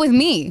on. gripe with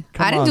me?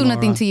 I didn't do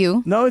nothing to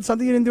you. No, it's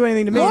something you didn't do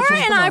anything to me. Laura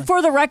and I,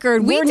 for the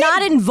record, we're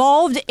not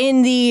involved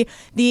in the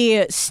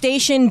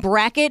station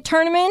bracket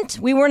tournament.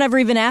 We weren't ever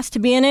even asked to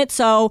be in it.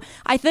 So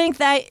I think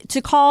that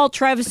to call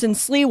Travis and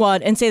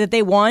Sleewood and say that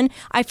they won,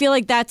 I feel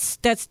like that's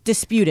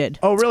disputed.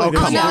 Oh, really? Oh,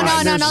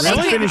 no. There's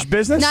unfinished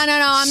business? No.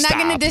 I'm not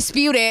going to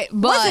dispute it.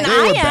 But Listen,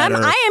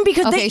 I am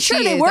because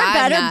they were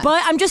better. not.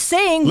 But I'm just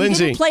saying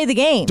Lindsay, we didn't play the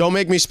game. Don't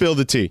make me spill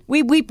the tea.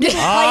 We didn't play the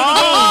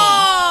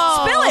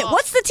game. Spill it.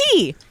 What's the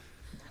tea?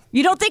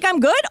 You don't think I'm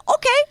good?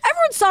 Okay,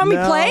 everyone saw me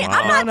play.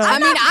 I'm not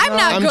good.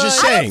 I'm just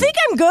I saying. don't think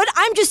I'm good.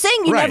 I'm just saying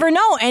you Right. never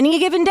know. Any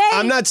given day.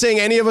 I'm not saying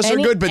any of us are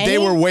good, but they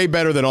were way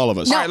better than all of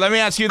us. All right, let me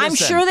ask you this. I'm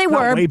then. sure they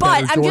were,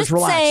 but I'm just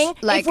saying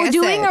Like if we're I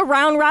doing said. a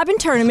round robin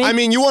tournament. I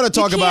mean, you want to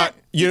talk can't- about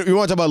you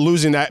want to talk about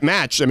losing that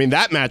match. I mean,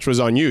 that match was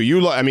on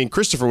you. I mean,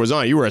 Christopher was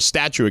on. You were a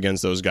statue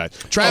against those guys.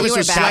 Travis were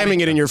was bad. slamming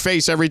it in your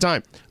face every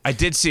time. I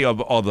did see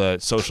all the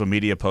social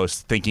media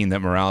posts thinking that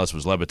Morales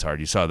was Levitard.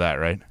 You saw that,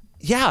 right?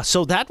 Yeah,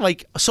 so I'm that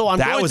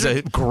going was through-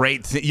 a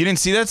great thing. You didn't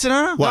see that,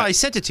 Sedano? No, I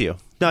sent it to you.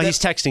 No, he's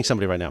texting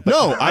somebody right now.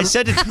 No, I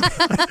said it.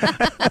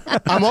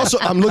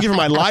 I'm looking for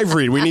my live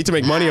read. We need to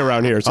make money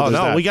around here. So Oh, there's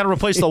no, that. we got to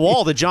replace the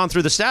wall that John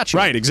threw the statue.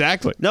 Right,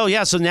 exactly. No,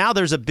 yeah, so now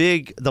there's the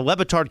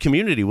Levitard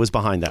community was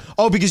behind that.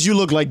 Oh, because you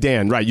look like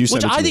Dan. Right, you said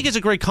Which it to I me. think is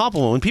a great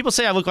compliment. When people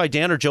say I look like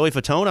Dan or Joey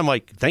Fatone, I'm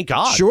like, thank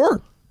God.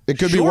 Sure. It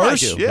could be Sure I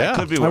worse. do. Yeah, it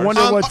could be I worse.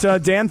 wonder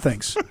what Dan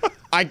thinks.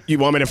 You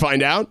want me to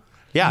find out?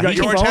 Yeah, You got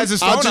your George phone? has his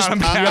phone on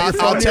him.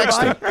 I'll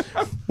text him.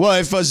 Well,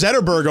 if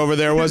Zetterberg over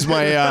there was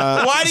my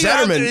Why do you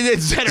have to-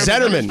 it's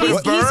Zetterman.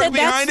 With He Berg said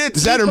behind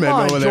that's- it? Zetterman Come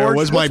on, over there George.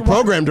 was my What's-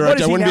 program what director.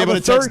 is I he wouldn't be now, able to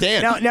the text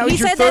third- Dan. Now He he's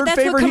your said that third that's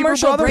what favorite Hebrew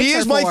commercial brother? breaks He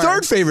is are my for.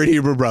 third favorite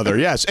Hebrew brother,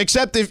 yes.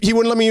 Except if he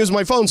wouldn't let me use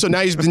my phone, so now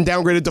he's been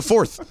downgraded to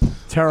fourth.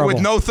 Terrible. With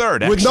no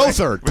third, With no actually.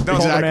 third. With no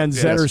Call the third. man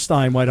Yes.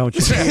 Zetterstein, why don't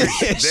you?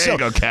 There you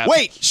go, Cap.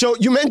 Wait, so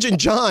you mentioned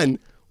John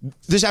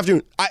this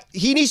afternoon.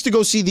 He needs to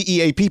go see the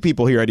EAP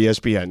people here at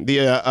ESPN, the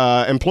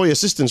Employee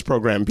Assistance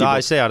Program people. No, I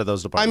stay out of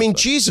those I departments. mean,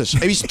 Jesus.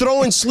 He's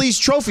throwing Slee's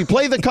trophy.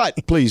 Play the cut,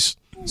 please.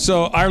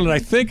 So, Ireland, I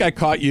think I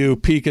caught you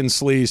peeking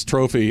Slee's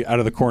trophy out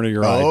of the corner of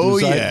your eye. Oh,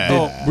 Was I-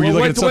 yeah. were you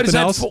looking at what is something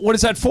that else? what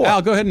is that for?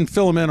 Al, go ahead and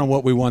fill him in on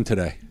what we won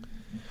today.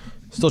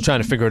 Still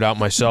trying to figure it out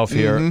myself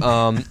here.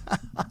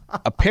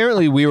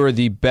 Apparently, we were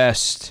the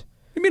best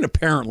What do you mean,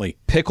 apparently?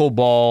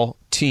 pickleball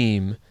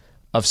team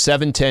of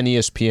 710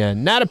 ESPN.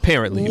 Not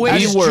apparently.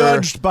 As we were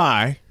judged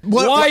by.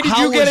 Why did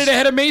you get it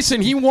ahead of Mason?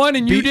 He won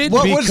and you didn't.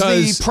 What was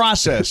the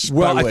process?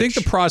 Well, by I think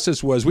which? the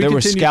process was we There were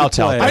continued scouts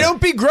to out play. there. I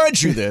don't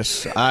begrudge you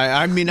this.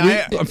 I'm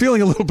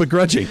feeling a little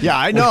begrudging. Yeah,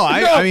 I know. No,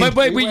 I mean,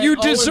 but you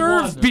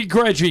deserve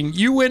begrudging.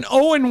 You went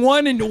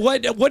 0-1, and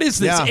what is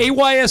this? Yeah.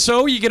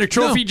 AYSO? You get a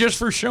trophy just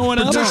for showing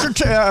up?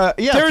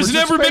 There's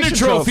never been a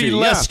trophy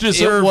less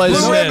deserved.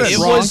 It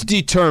was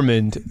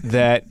determined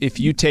that if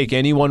you take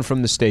anyone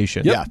from the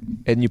station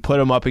and you put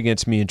them up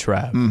against me and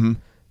Trav,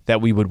 that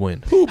we would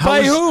win.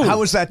 How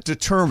was that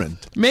determined?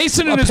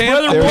 Mason and his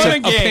brother won a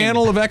game. A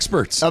panel of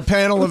experts. A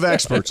panel of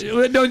experts.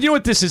 No, you know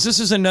what this is? This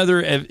is another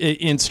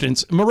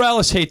instance.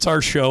 Morales hates our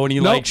show and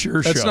he likes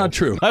your show. That's not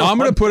true. I'm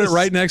going to put it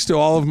right next to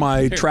all of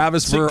my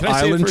Travis Can I Ver say it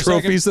Island for a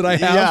second? trophies that I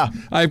have.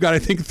 Yeah. I've got, I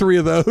think, 3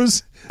 of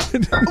those.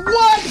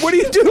 What? What are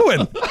you doing?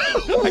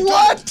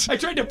 What? I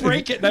tried to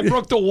break it and I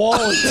broke the wall.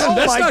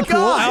 That's my not cool.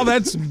 God.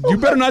 Al, you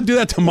better not do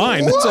that to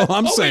mine. That's all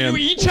I'm saying. You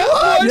each have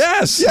one?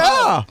 Yes.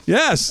 Yeah.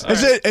 Yes.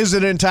 Is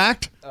it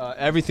intact?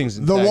 Everything's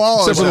The intact. wall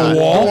Except is for the not.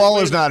 wall? The wall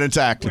is not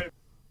intact.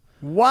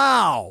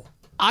 Wow.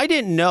 I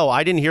didn't know.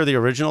 I didn't hear the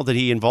original that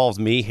he involved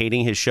me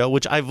hating his show,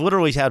 which I've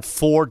literally had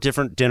 4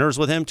 different dinners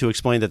with him to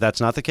explain that that's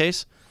not the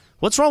case.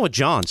 What's wrong with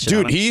John?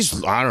 Dude,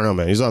 I don't know,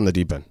 man. He's on the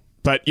deep end.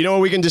 But you know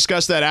what? We can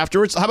discuss that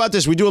afterwards. How about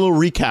this? We do a little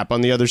recap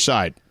on the other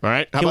side. All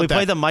right? How Can we about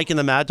play that? the Mike and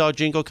the Mad Dog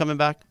jingle coming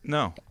back?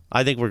 No.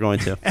 I think we're going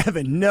to.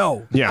 Evan,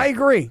 no. Yeah. I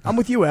agree. I'm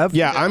with you, Ev.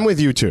 Yeah, I'm with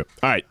you too.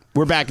 All right.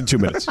 We're back in 2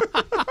 minutes.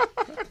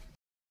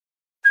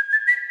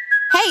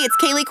 Hey, it's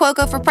Kaylee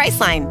Cuoco for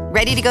Priceline.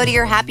 Ready to go to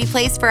your happy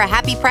place for a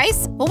happy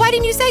price? Well, why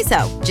didn't you say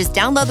so? Just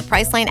download the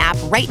Priceline app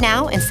right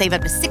now and save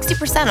up to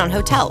 60% on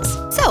hotels.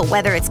 So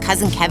whether it's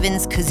Cousin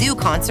Kevin's Kazoo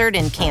Concert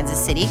in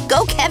Kansas City,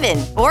 go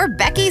Kevin, or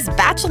Becky's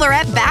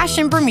Bachelorette Bash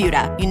in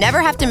Bermuda, you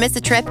never have to miss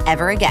a trip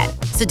ever again.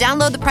 So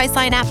download the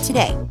Priceline app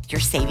today. Your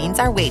savings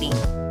are waiting.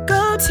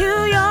 Go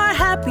to your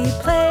happy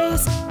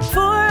place for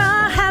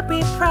a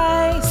happy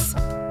price.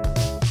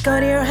 Go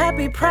to your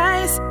happy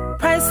price,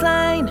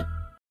 Priceline.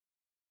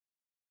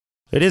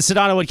 It is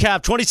Sedano and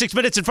Cap, 26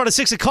 minutes in front of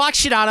 6 o'clock,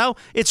 Sedano.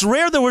 It's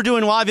rare that we're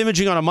doing live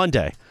imaging on a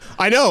Monday.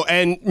 I know,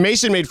 and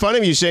Mason made fun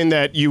of you saying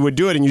that you would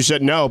do it, and you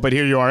said no, but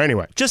here you are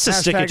anyway. Just to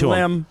stick it to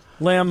him.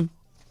 Limb.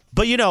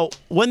 But, you know,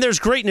 when there's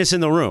greatness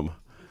in the room,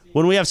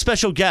 when we have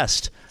special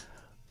guests,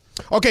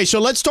 Okay, so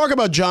let's talk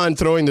about John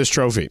throwing this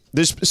trophy.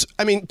 Poor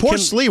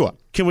Sliwa.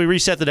 Can we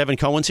reset that Evan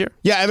Cohen's here?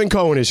 Yeah, Evan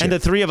Cohen is here. And the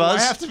three of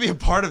us. Do I have to be a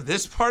part of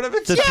this part of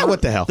it?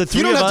 What the hell?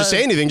 You don't have to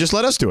say anything. Just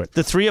let us do it.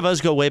 The three of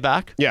us go way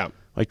back. Yeah.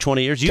 Like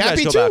 20 years. You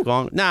Cappy guys go too? back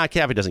long. Nah,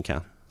 Cappy doesn't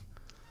count.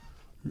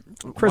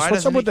 Chris,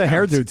 what's up with the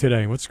hairdo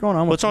today? What's going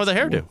on? What's wrong with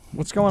the hairdo?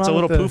 What's going on? It's a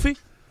little with poofy?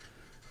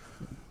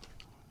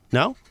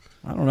 No?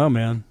 I don't know,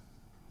 man.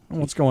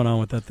 What's going on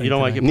with that thing? You don't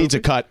today? like it? Needs a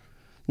cut.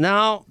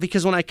 No,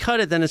 because when I cut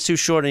it, then it's too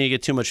short and you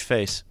get too much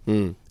face.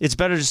 It's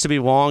better just to be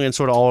long and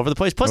sort of all over the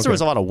place. Plus, there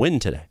was a lot of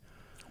wind today.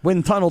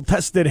 Wind tunnel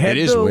tested head.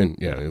 It is wind.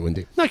 Yeah,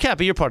 windy. No,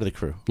 Cappy, you're part of the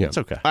crew. Yeah. It's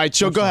okay. All right,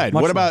 so go ahead.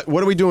 What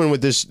are we doing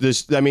with this?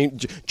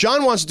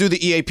 John wants to do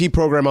the EAP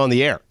program on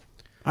the air.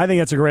 I think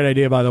that's a great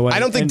idea, by the way. I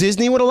don't think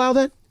Disney would allow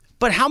that.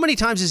 But how many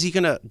times is he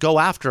going to go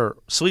after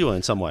Sliwa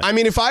in some way? I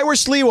mean, if I were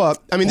Sliwa,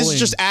 this is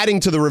just adding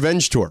to the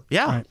revenge tour.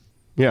 Yeah. Right.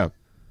 Yeah.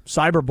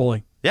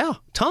 Cyberbullying. Yeah,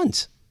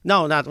 tons.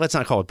 No, let's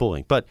not call it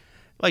bullying. But,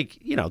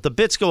 the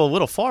bits go a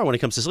little far when it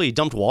comes to Sliwa. He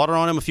dumped water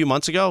on him a few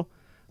months ago.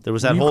 There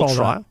was that whole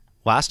trial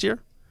last year.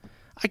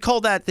 I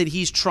call that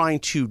he's trying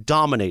to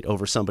dominate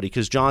over somebody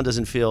because John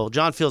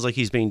feels like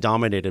he's being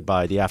dominated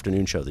by the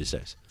afternoon show these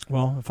days.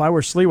 Well, if I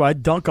were Sliwa,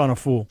 I'd dunk on a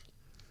fool.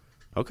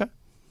 Okay.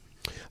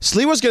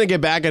 Sliwa's going to get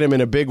back at him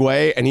in a big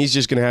way, and he's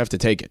just going to have to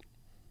take it.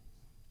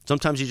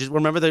 Sometimes you just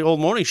remember the old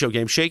morning show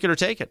game, shake it or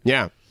take it.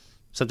 Yeah.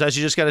 Sometimes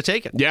you just got to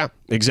take it. Yeah,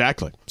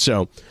 exactly.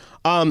 So,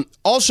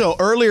 also,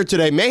 earlier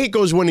today,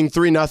 Mexico's winning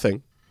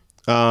 3-0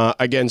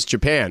 against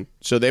Japan.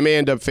 So they may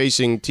end up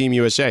facing Team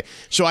USA.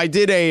 So I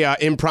did a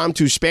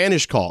impromptu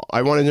Spanish call.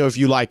 I want to know if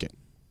you like it.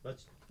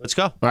 Let's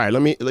go. All right,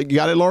 you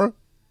got it, Laura?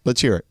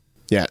 Let's hear it.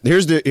 Yeah,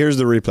 here's the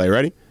replay.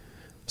 Ready?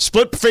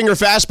 Split finger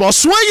fastball,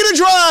 swing and a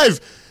drive,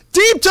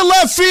 deep to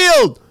left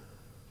field.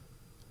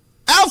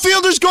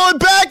 Outfielder's going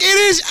back. It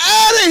is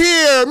out of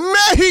here.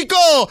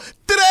 Mexico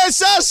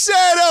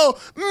 3-0.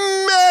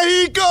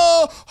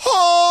 Mexico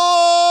home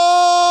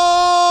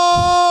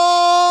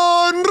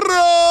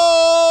run.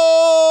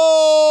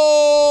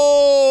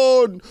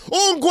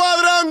 Un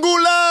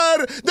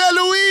cuadrangular de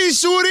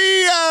Luis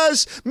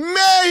Urias.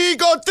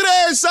 México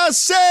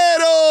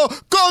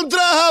 3-0 contra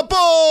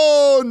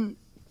Japón.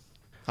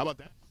 How about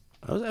that?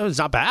 That was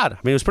not bad.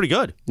 It was pretty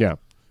good. Yeah.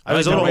 I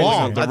was a little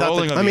long.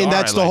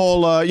 That's the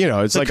whole,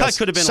 it's like a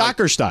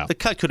soccer style. The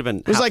cut could have been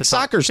It was like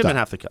soccer style. Could have been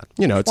half the cut.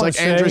 It's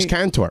like Andres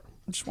Cantor.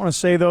 I just want to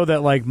say, though,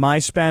 that my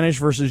Spanish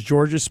versus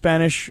George's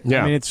Spanish,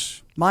 yeah.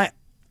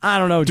 I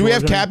don't know. Do we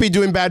have Cappy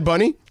doing Bad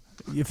Bunny?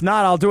 If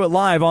not, I'll do it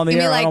live on the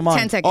air. I don't mind.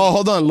 10 seconds. Oh,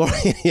 hold on, Laura.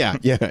 Yeah.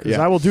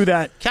 I will do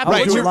that.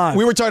 Right,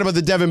 we were talking about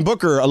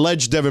the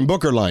alleged Devin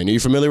Booker line. Are you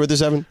familiar with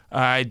this, Evan?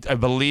 I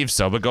believe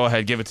so, but go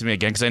ahead, give it to me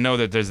again, because I know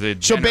that there's the...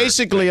 So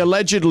basically,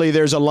 allegedly,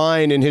 there's a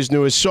line in his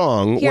newest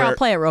song Here, where... I'll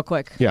play it real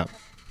quick. Yeah.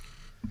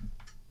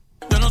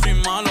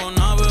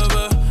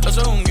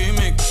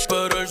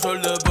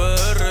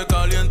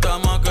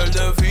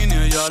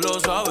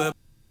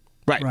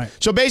 Right.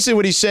 So basically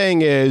what he's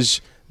saying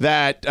is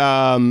that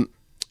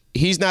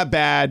he's not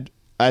bad,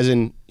 as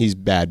in he's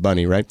Bad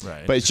Bunny, right?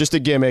 But it's just a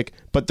gimmick.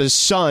 But the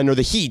sun or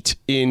the heat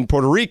in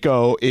Puerto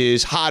Rico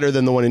is hotter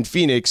than the one in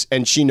Phoenix,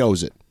 and she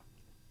knows it.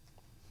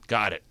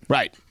 Got it.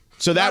 Right.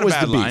 So that Not a was the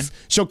bad beef. line.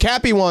 So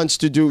Cappy wants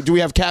to do we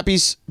have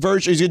Cappy's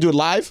version? He's going to do it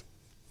live?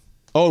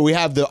 Oh, we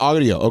have the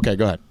audio. Okay,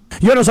 go ahead.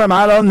 Yo no soy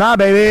malo, no,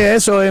 baby,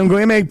 eso es un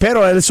gimmick,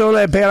 pero el sol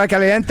de pera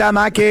calienta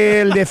más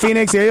que el de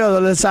Phoenix, y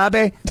ellos lo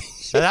sabe.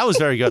 That was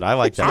very good. I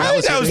like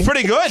that. That was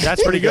pretty good.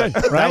 That's pretty good.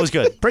 Right? That was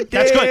good.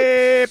 That's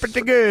good.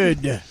 Pretty good.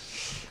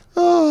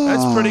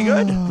 That's pretty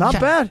good. Not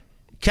bad.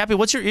 Cappy,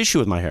 what's your issue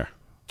with my hair?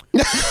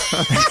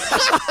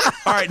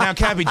 All right, now,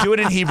 Cappy, do it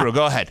in Hebrew.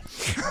 Go ahead.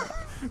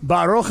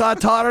 Baruch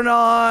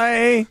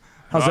atah.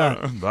 How's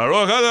that?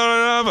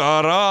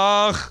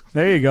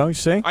 There you go. You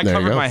see? I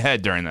covered my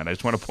head during that. I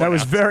just want to point out. That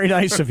was very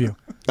nice of you.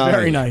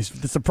 Very nice.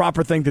 It's the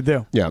proper thing to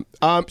do. Yeah.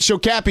 So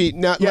Cappy,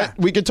 now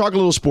we can talk a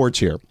little sports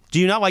here. Do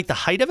you not like the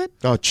height of it?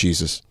 Oh,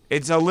 Jesus.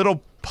 It's a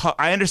little...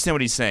 I understand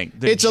what he's saying.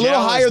 It's a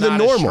little higher than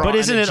normal. But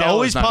isn't it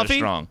always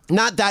puffy?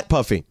 Not that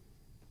puffy.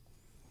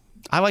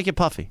 I like it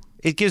puffy.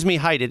 It gives me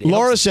height.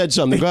 Laura said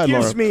something. Go ahead,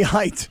 Laura. It gives me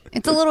height.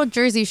 It's a little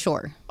Jersey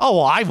Shore. Oh,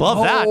 well, I love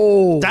that.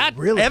 That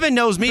really? Evan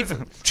knows me.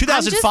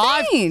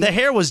 2005, the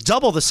hair was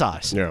double the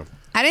size. Yeah.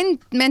 I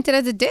didn't meant it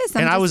as a diss.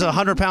 And I was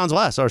 100 pounds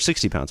less or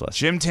 60 pounds less.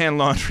 Gym Tan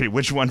Laundry,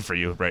 which one for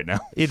you right now?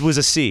 It was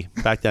a C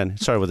back then.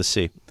 It started with a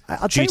C.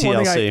 I'll tell you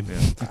one thing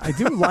I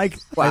do like.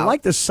 I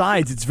like the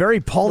sides. It's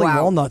very Paulie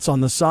Walnuts on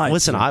the sides.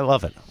 Listen, I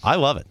love it. I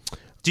love it.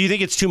 Do you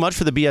think it's too much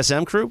for the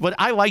BSM crew? But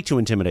I like to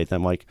intimidate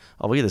them. Like,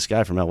 oh, look at this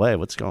guy from LA.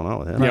 What's going on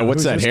with him? Yeah,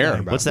 what's that hair?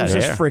 What's that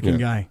Who's hair? this freaking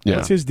guy? Yeah.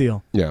 What's his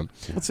deal? Yeah.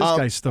 What's this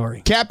guy's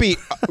story? Cappy,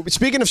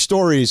 speaking of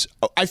stories,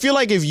 I feel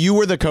like if you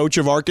were the coach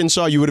of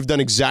Arkansas, you would have done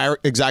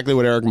exactly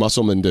what Eric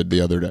Musselman did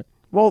the other day.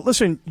 Well,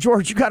 listen,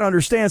 George, you got to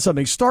understand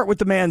something. Start with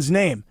the man's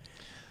name.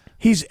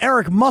 He's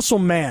Eric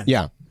Musselman.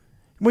 Yeah.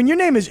 When your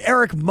name is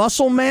Eric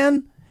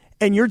Musselman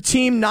and your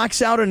team knocks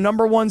out a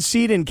number 1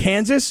 seed in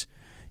Kansas,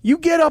 You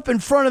get up in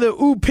front of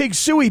the pig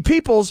suey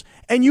peoples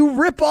and you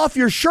rip off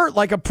your shirt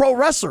like a pro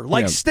wrestler,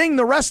 like Sting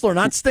the wrestler,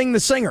 not Sting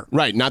the singer.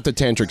 Right, not the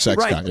tantric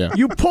sex guy. Yeah.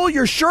 You pull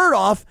your shirt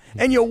off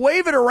and you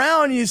wave it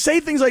around and you say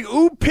things like,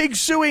 ooh, pig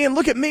suey, and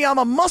look at me, I'm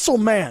a muscle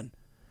man.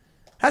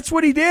 That's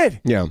what he did.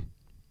 Yeah.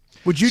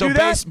 Would you do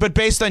that? But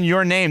based on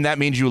your name, that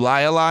means you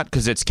lie a lot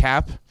because it's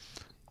Cap?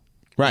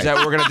 Right. Is that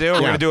what we're going to do? We're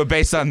going to do it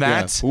based on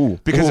that? Yeah.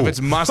 Because if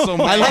it's muscle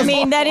man. I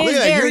mean, that is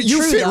very you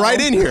true, fit though. right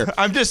in here.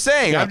 I'm just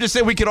saying. I'm just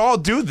saying we could all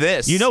do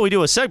this. You know, we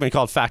do a segment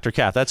called Factor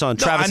Cap. That's on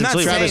Travis and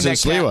Sliwa. Travis and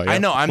Sliwa, yeah. I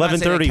know. I'm not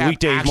saying 11:30 Cap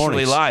weekdays actually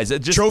mornings. lies.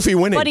 It just, Trophy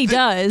winning. But he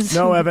does.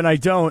 No, Evan, I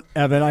don't.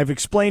 Evan, I've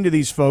explained to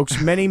these folks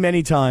many,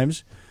 many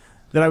times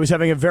that I was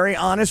having a very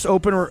honest,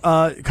 open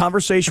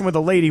conversation with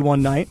a lady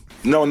one night.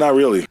 No, not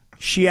really.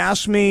 She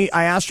asked me,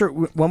 I asked her,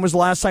 when was the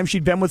last time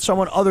she'd been with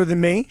someone other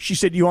than me? She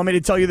said, you want me to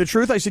tell you the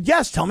truth? I said,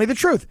 yes, tell me the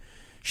truth.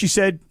 She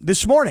said,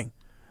 this morning.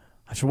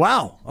 I said,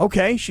 wow,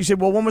 okay. She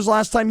said, well, when was the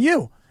last time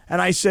you?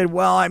 And I said,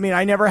 well, I mean,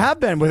 I never have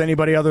been with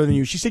anybody other than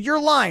you. She said, you're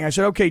lying. I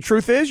said, okay,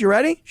 truth is, you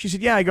ready? She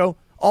said, yeah. I go,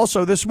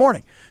 also this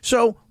morning.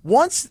 So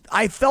once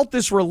I felt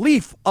this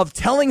relief of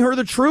telling her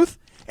the truth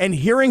and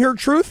hearing her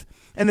truth,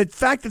 and the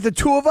fact that the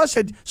two of us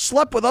had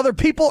slept with other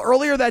people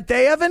earlier that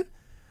day, Evan,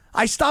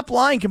 I stopped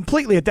lying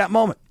completely at that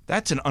moment.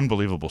 That's an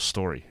unbelievable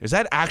story. Is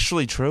that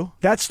actually true?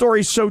 That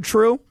story's so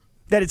true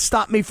that it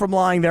stopped me from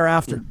lying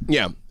thereafter.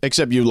 Yeah,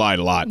 except you lied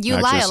a lot.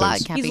 You lie a lot,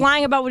 Cappy. He's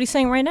lying about what he's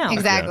saying right now.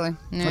 Exactly.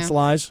 Yeah. That's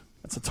lies.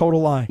 That's a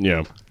total lie.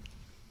 Yeah.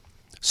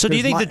 So do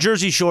you think the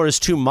Jersey Shore is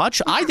too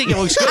much? I think it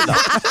looks good, though.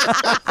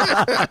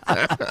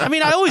 I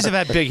mean, I always have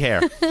had big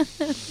hair.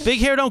 Big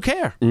hair don't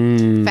care.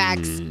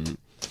 Facts.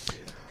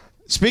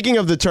 Speaking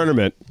of the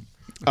tournament,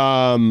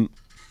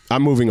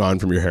 I'm moving on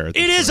from your hair. It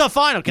is a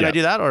final. Can I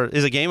do that? Or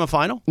is a game a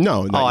final?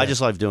 No. Oh, I just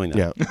love doing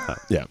that.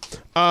 Yeah.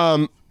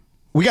 Yeah.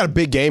 We got a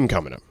big game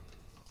coming up.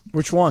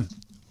 Which one?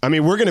 I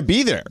mean, we're going to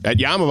be there at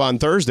Yamaha on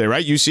Thursday,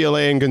 right?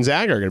 UCLA and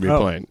Gonzaga are going to be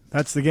playing.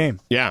 That's the game.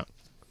 Yeah.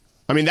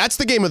 I mean, that's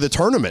the game of the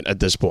tournament at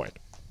this point.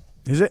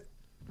 Is it?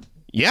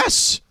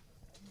 Yes.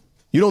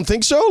 You don't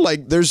think so?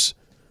 Like, there's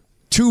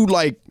two,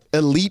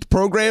 elite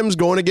programs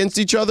going against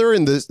each other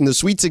in the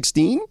Sweet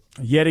 16?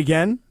 Yet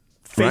again,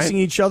 facing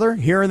each other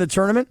here in the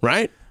tournament.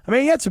 Right. I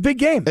mean, yeah, it's a big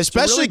game.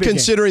 Especially really big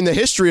considering the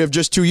history of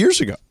just 2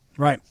 years ago.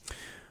 Right.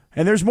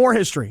 And there's more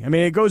history. I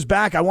mean, it goes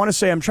back. I want to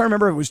say, I'm trying to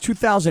remember if it was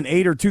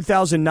 2008 or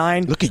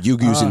 2009. Look at you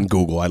using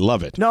Google. I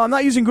love it. No, I'm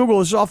not using Google.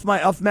 This is off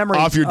memory.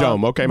 Off your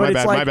dome. Okay, my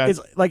bad. It's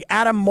like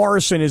Adam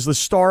Morrison is the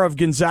star of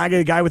Gonzaga,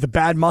 the guy with the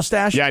bad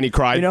mustache. Yeah, and he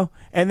cried. You know?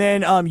 And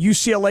then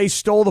UCLA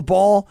stole the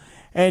ball,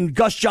 and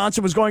Gus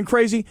Johnson was going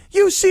crazy.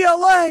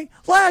 UCLA,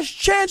 last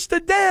chance to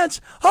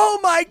dance. Oh,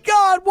 my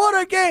God, what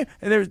a game.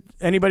 And there's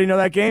anybody know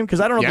that game?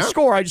 Because I don't know the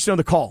score. I just know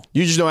the call.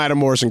 You just know Adam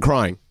Morrison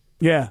crying.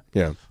 Yeah.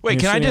 Yeah. Wait,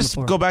 can I just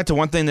go back to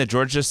one thing that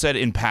George just said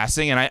in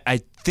passing? And I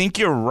think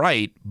you're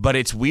right, but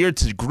it's weird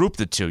to group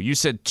the two. You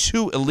said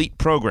two elite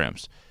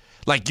programs.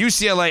 Like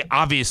UCLA,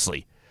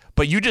 obviously.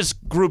 But you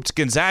just grouped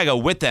Gonzaga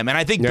with them. And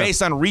I think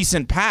based on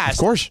recent past,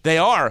 of course, they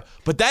are.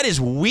 But that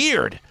is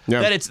weird.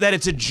 Yeah. That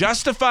it's a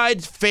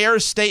justified, fair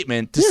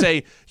statement to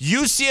say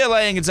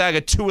UCLA and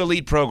Gonzaga, two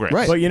elite programs.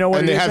 Right. But you know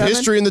what? And they have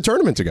history in the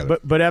tournament together.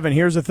 But Evan,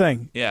 here's the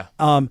thing. Yeah.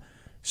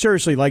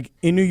 Seriously, like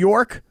in New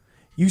York,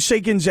 you say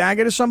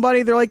Gonzaga to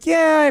somebody, they're like,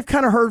 yeah, I've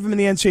kind of heard of them in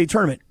the NCAA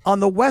tournament.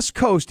 On the West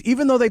Coast,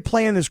 even though they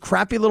play in this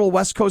crappy little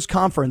West Coast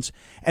conference,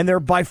 and they're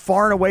by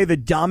far and away the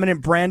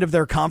dominant brand of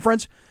their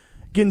conference,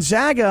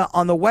 Gonzaga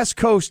on the West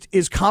Coast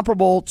is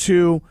comparable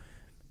to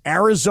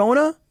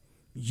Arizona,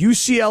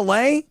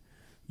 UCLA,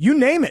 you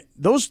name it.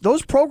 Those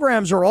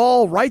programs are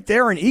all right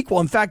there and equal.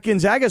 In fact,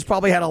 Gonzaga's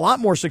probably had a lot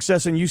more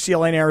success in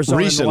UCLA and Arizona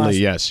recently, in the last,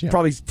 yes. Yeah.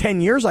 probably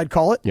 10 years, I'd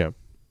call it. Yeah.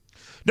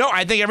 No,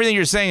 I think everything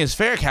you're saying is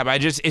fair, Cap.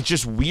 It's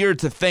just weird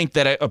to think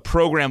that a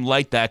program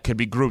like that could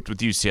be grouped with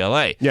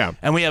UCLA. Yeah.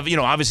 And we have,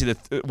 obviously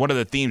one of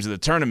the themes of the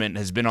tournament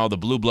has been all the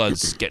Blue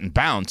Bloods getting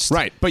bounced.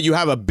 Right. But you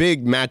have a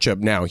big matchup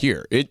now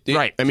here.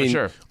 Right, I mean, for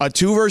sure. A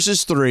 2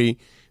 versus 3,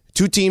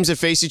 two teams that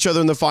faced each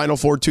other in the Final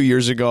Four 2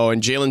 years ago,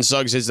 and Jalen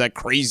Suggs hits that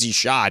crazy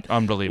shot.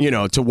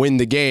 Unbelievable. To win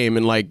the game,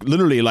 and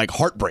literally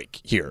heartbreak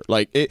here.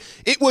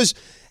 It was.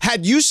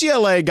 Had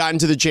UCLA gotten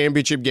to the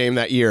championship game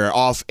that year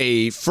off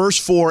a first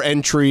 4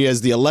 entry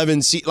as the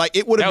 11 seed,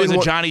 it would have been. That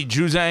was Johnny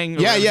Juzang.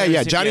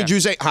 Yeah. Johnny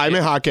Juzang, Jaime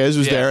Jaquez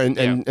was there,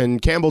 and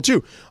Campbell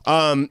too.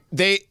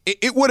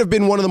 It would have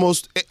been one of the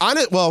most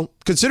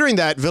considering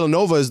that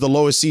Villanova is the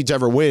lowest seed to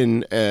ever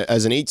win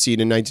as an 8 seed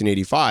in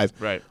 1985.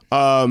 Right.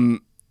 An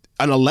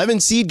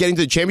 11 seed getting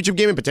to the championship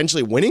game and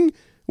potentially winning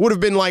would have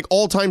been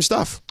all time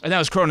stuff. And that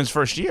was Cronin's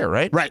first year,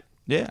 right? Right.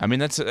 Yeah, I mean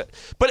that's.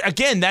 But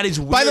again, that is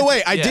weird. By the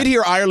way, I did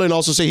hear Ireland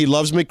also say he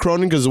loves Mick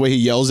Cronin because of the way he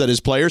yells at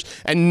his players,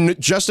 and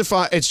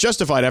it's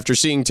justified after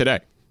seeing today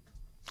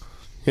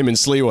him and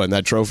Sliwa and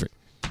that trophy.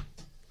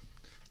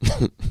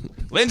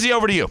 Lindsay,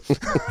 over to you.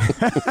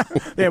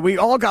 Yeah, we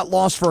all got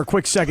lost for a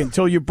quick second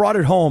until you brought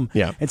it home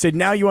and said,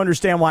 now you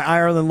understand why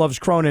Ireland loves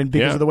Cronin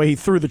because of the way he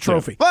threw the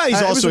trophy. Well,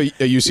 he's also a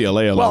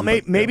UCLA alum.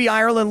 Well, maybe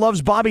Ireland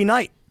loves Bobby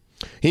Knight.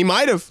 He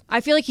might have.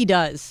 I feel like he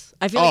does.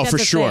 I feel like that's for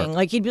the sure. thing.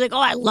 Like he'd be like, "Oh,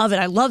 I love it.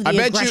 I love the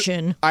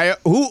aggression."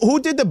 Who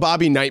did the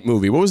Bobby Knight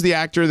movie? What was the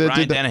actor that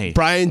did Dennehy.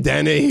 Brian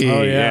Dennehy.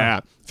 Oh, yeah.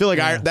 I feel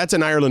like that's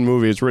an Ireland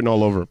movie. It's written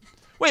all over.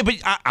 Wait, but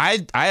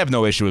I have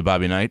no issue with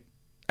Bobby Knight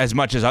as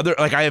much as other.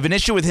 Like I have an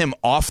issue with him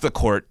off the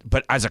court,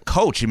 but as a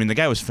coach, I mean, the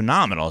guy was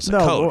phenomenal as a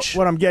coach.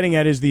 What I'm getting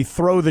at is the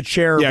throw the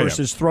chair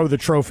versus throw the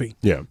trophy.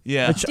 Yeah.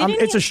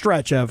 It's a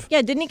stretch, Ev.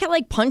 Yeah, didn't he kind of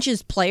like punch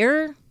his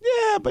player?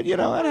 Yeah, but that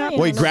happened.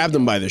 Well, he grabbed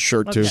him by the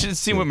shirt, too. You should have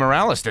seen what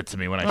Morales did to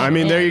me when I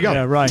mean, there you go.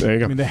 Yeah, right. There you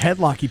go. I mean, the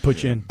headlock he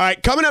put you in. All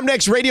right, coming up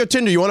next, Radio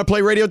Tinder. You want to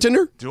play Radio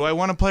Tinder? Do I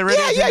want to play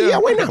Radio Tinder? Yeah,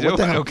 why not? What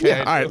the hell? Okay. Yeah.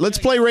 All right, let's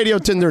play Radio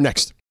Tinder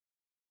next.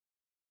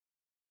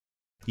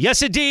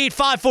 Yes, indeed.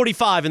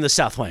 5:45 in the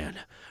Southland.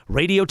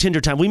 Radio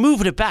Tinder time. We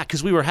moved it back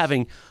because we were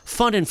having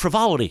fun and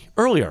frivolity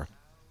earlier.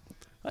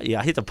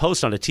 Yeah, I hit the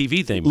post on a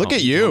TV theme. Look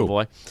at you. Oh,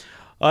 boy.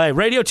 All right,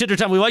 Radio Tinder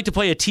time. We like to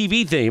play a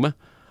TV theme.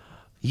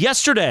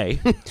 Yesterday.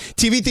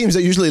 TV themes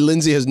that usually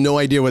Lindsay has no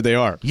idea what they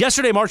are.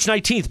 Yesterday, March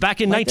 19th,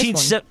 back in Like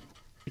 1970.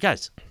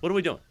 Guys, what are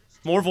we doing?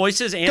 More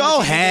voices? And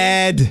Go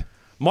ahead.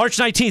 March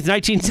 19th,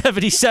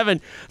 1977.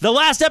 The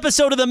last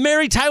episode of The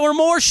Mary Tyler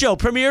Moore Show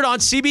premiered on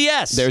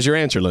CBS. There's your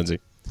answer, Lindsay.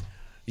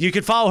 You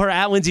can follow her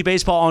at Lindsay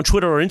Baseball on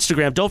Twitter or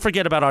Instagram. Don't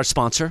forget about our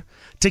sponsor,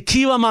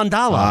 Tequila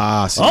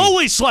Mandala.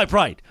 Always swipe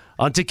right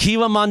on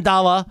Tequila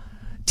Mandala.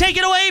 Take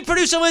it away,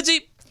 producer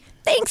Lindsay.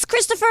 Thanks,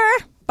 Christopher.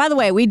 By the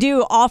way, we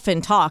do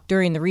often talk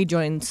during the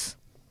rejoins.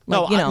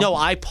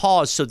 I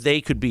paused so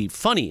they could be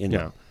funny in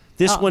there.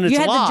 This when it's you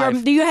had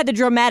live. you had the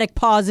dramatic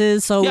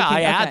pauses, so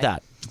I add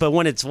that. But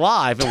when it's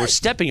live and we're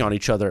stepping on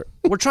each other,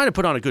 we're trying to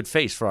put on a good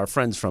face for our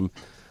friends from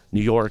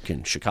New York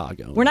and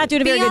Chicago. We're not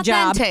doing a very good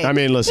job. I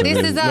mean, listen, This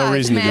there's is no us,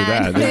 reason to do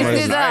man. that.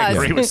 This is us. I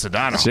agree with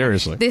Sedano.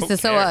 Seriously. This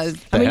is so us.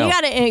 I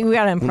mean, we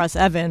gotta impress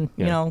Evan,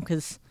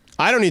 because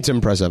I don't need to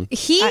impress him.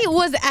 He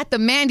was at the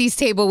Mandy's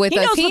table with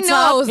us. He what's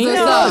knows up. He what's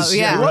knows. up.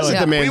 Yeah. He was at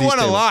the Mandy's We won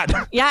a table.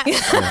 lot. Yeah.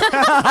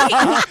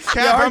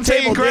 Cap, I'm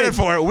taking credit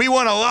for it. We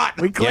won a lot.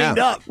 We cleaned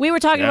up. We were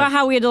talking about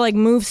how we had to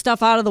move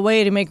stuff out of the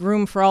way to make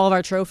room for all of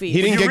our trophies.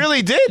 He didn't You get,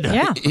 really did.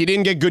 Yeah. He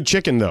didn't get good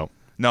chicken, though.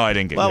 No, I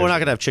didn't get Well, good. we're not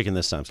going to have chicken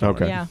this time. So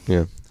Okay.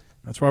 Yeah.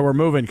 That's why we're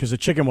moving, because the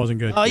chicken wasn't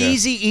good. Oh,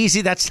 easy.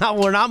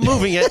 We're not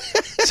moving it.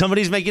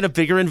 Somebody's making a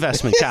bigger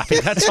investment, Cappy.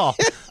 That's all.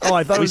 Oh,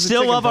 I thought it we was the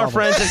still chicken love our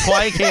problem. friends at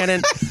Quiet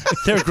Cannon.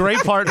 They're great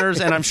partners,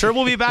 and I'm sure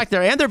we'll be back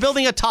there. And they're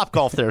building a Top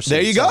Golf there soon.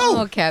 There you go.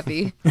 Oh,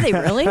 Cappy. Are they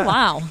really?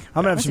 Wow. I'm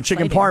going to have some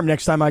chicken exciting. parm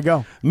next time I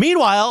go.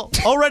 Meanwhile,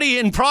 already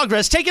in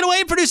progress. Take it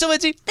away, producer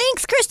Lindsay.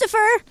 Thanks, Christopher.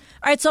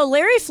 All right, so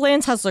Larry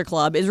Flynn's Hustler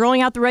Club is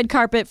rolling out the red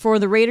carpet for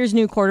the Raiders'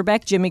 new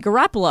quarterback, Jimmy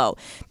Garoppolo.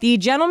 The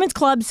Gentlemen's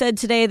Club said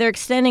today they're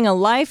extending a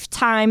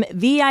lifetime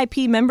VIP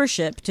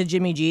membership to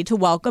Jimmy G to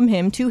welcome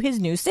him to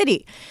his new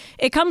city.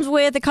 It comes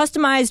with a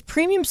customized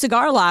premium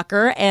cigar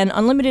locker and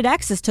unlimited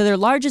access to their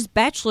largest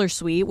bachelor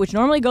suite, which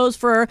normally goes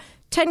for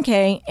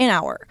 $10K an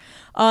hour.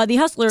 The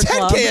Hustler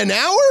Club. $10K an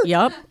hour?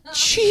 Yep.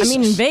 Jesus. I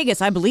mean, in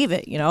Vegas, I believe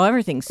it.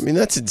 Everything's I mean,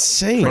 that's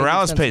insane.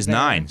 Morales pays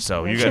 $9,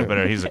 so you guys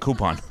better. He's a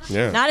coupon.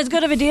 Yeah. not as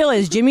good of a deal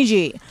as Jimmy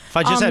G. If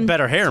I just had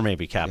better hair,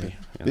 maybe, Cappy.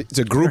 It's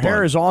a Your group.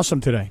 hair is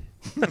awesome today.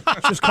 It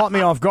just caught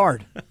me off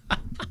guard.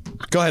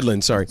 Go ahead,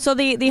 Lynn. Sorry. So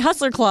the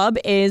Hustler Club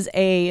is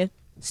a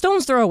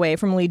stone's throw away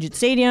from Allegiant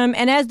Stadium,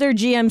 and as their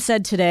GM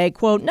said today,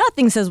 quote,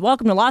 nothing says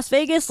welcome to Las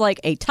Vegas like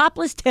a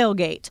topless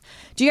tailgate.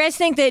 Do you guys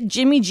think that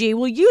Jimmy G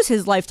will use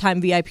his lifetime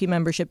VIP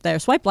membership there?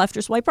 Swipe left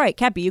or swipe right?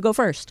 Cappy, you go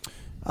first.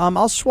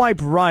 I'll swipe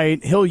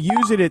right. He'll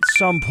use it at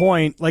some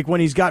point, like when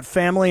he's got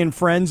family and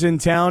friends in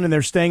town and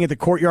they're staying at the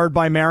Courtyard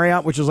by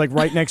Marriott, which is like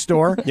right next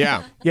door.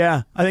 Yeah.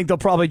 Yeah, I think they'll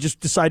probably just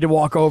decide to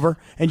walk over,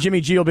 and Jimmy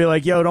G will be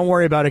like, yo, don't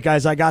worry about it,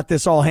 guys. I got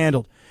this all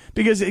handled.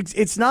 Because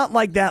it's not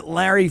like that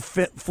Larry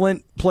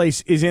Flint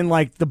place is in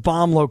like the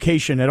bomb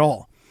location at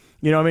all.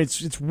 I mean,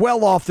 it's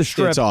well off the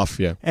strip. It's off,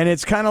 yeah. And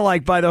it's kind of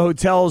like by the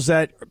hotels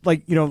that,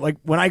 like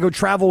when I go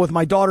travel with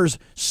my daughter's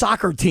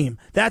soccer team,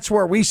 that's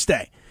where we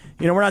stay.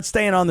 We're not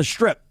staying on the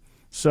strip.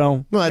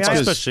 So, well, that's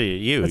especially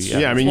you.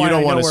 Yeah, I mean, you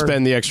don't want to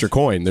spend the extra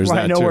coin. There's that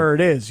I know too. where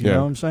it is. You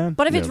know what I'm saying?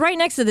 But if it's right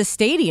next to the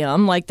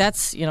stadium, like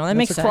that's that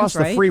makes sense, across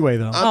right? the freeway,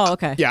 though. Oh,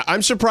 okay. Yeah,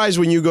 I'm surprised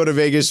when you go to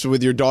Vegas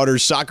with your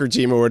daughter's soccer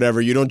team or whatever,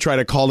 you don't try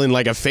to call in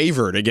like a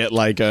favor to get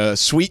like a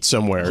suite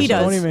somewhere. He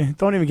does.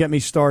 Don't even get me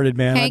started,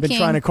 man. Hey, I've been King.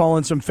 trying to call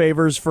in some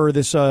favors for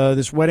this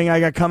this wedding I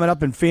got coming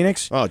up in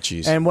Phoenix. Oh,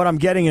 jeez. And what I'm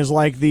getting is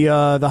like the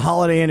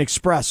Holiday Inn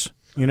Express.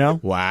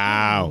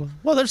 Wow.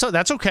 Well,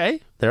 that's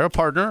okay. They're a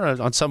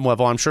partner on some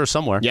level, I'm sure,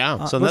 somewhere.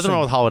 Yeah. So nothing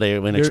wrong with Holiday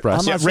Inn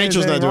Express. I'm not saying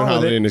Rachel's there's not doing anything wrong with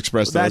Holiday it. Inn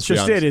Express, though, That's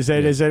let's be just it.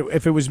 honest. Is that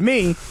if it was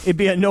me, it'd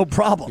be a no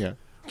problem. Yeah.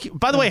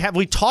 By the way, have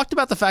we talked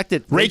about the fact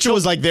that Rachel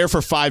was like there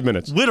for 5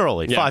 minutes?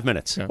 Literally 5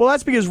 minutes. Well,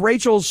 that's because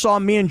Rachel saw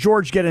me and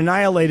George get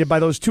annihilated by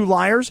those two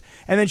liars,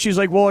 and then she's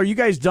like, "Well, are you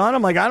guys done?"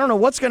 I'm like, "I don't know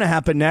what's going to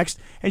happen next,"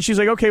 and she's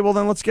like, "Okay, well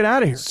then let's get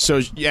out of here."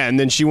 So yeah, and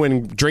then she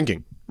went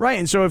drinking. Right,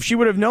 and so if she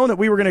would have known that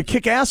we were going to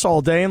kick ass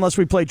all day unless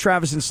we played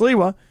Travis and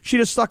Sliwa, she'd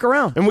have stuck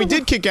around. And we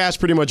did kick ass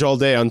pretty much all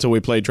day until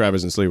we played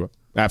Travis and Sliwa.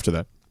 After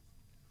that.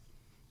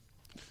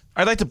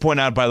 I'd like to point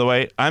out, by the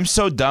way, I'm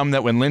so dumb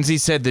that when Lindsay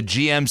said the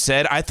GM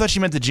said, I thought she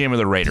meant the GM of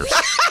the Raiders.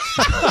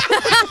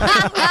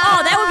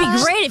 Oh, that would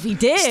be great if he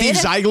did. Steve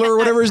Ziegler or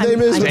whatever his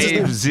name is.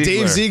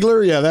 Dave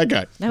Ziegler. Yeah, that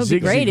guy. That would be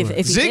great if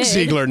he Zig did.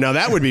 Ziegler. Now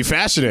that would be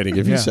fascinating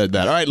if you said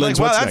that. All right,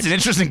 Lindsay, Wow, what's that's next? an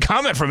interesting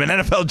comment from an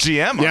NFL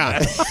GM. Yeah.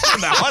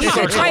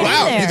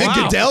 Wow, you think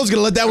Goodell's going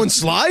to let that one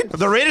slide?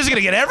 The Raiders are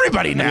going to get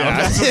everybody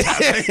now.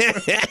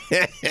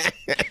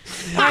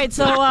 All right,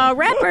 so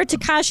rapper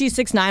Tekashi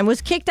 6ix9ine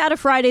was kicked out of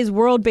Friday's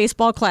World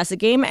Baseball Classic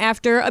game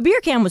after a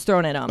beer can was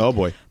thrown at him. Oh,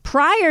 boy.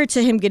 Prior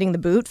to him getting the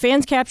boot,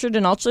 fans captured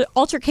an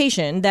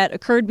altercation that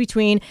occurred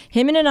between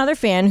him and another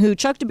fan who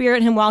chucked a beer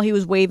at him while he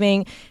was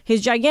waving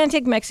his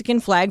gigantic Mexican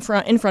flag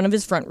in front of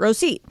his front row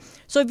seat.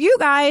 So if you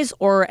guys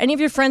or any of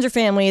your friends or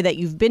family that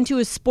you've been to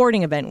a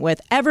sporting event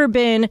with ever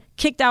been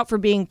kicked out for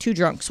being too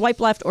drunk, swipe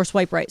left or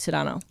swipe right,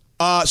 Sedano?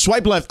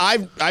 Swipe left.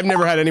 I've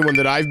never had anyone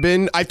that I've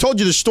been. I've told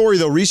you the story,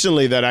 though,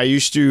 recently that I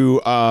used to,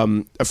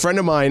 a friend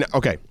of mine.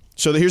 Okay,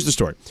 so here's the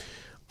story.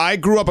 I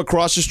grew up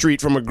across the street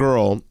from a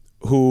girl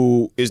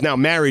who is now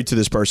married to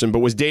this person, but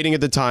was dating at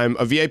the time,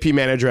 a VIP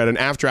manager at an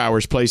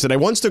after-hours place that I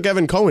once took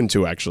Evan Cohen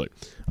to, actually.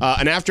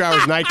 An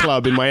after-hours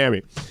nightclub in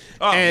Miami.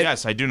 Oh, and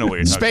yes, I do know what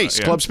you're talking Space,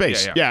 about. Club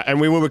Space. Yeah,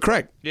 and we went with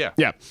Craig.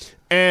 Yeah.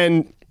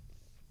 And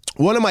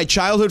one of my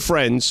childhood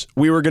friends,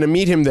 we were going to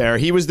meet him there.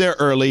 He was there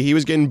early. He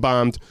was getting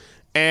bombed.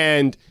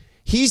 And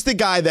he's the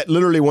guy that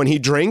literally when he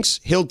drinks,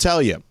 he'll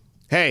tell you,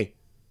 hey,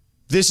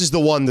 this is the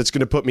one that's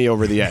going to put me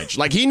over the edge.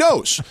 Like, he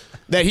knows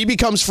that he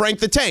becomes Frank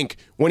the Tank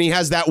when he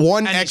has that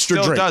one And extra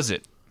he still drink. does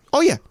it.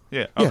 Oh, yeah.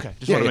 Yeah, okay.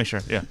 Just want to make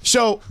sure. Yeah.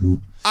 So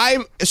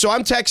I'm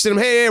texting him,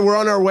 hey, we're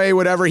on our way,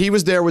 whatever. He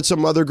was there with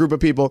some other group of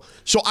people.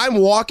 So I'm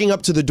walking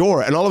up to the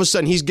door, and all of a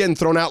sudden he's getting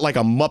thrown out like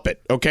a Muppet,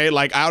 okay?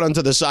 Like out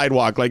onto the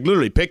sidewalk, like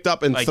literally picked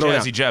up and Like thrown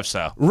Jazzy out. Jeff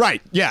style.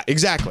 Right, yeah,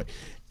 exactly.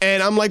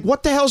 And I'm like,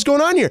 what the hell's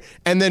going on here?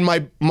 And then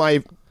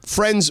my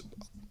friend's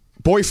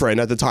boyfriend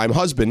at the time,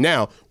 husband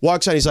now,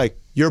 walks out. He's like,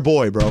 your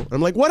boy, bro. And I'm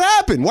like, what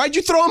happened? Why'd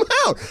you throw him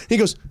out? He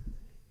goes,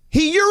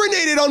 he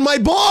urinated on my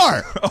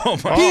bar. Oh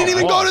my! He didn't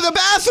even go to the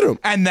bathroom.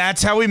 And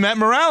that's how we met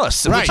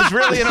Morales, Right. which is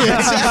really an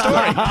amazing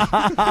story.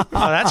 Oh,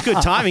 that's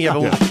good timing. Yeah,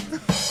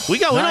 but we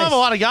don't have a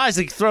lot of guys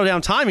that throw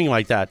down timing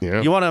like that.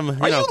 Yeah. You want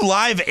them? Are you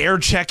live air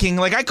checking?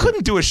 Like, I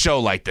couldn't do a show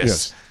like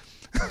this.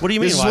 Yes. What do you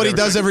mean? This is what he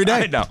does every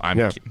day. I know. I'm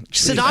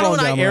Sedano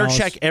and I air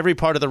check every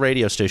part of the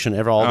radio station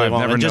all day I've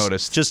long. never And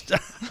noticed. Just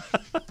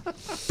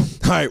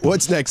All right,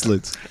 what's next,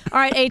 Liz? All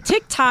right, a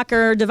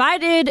TikToker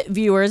divided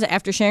viewers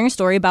after sharing a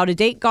story about a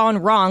date gone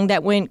wrong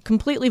that went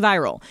completely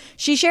viral.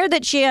 She shared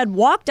that she had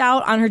walked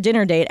out on her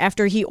dinner date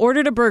after he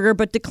ordered a burger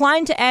but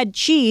declined to add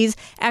cheese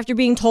after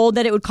being told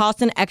that it would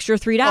cost an extra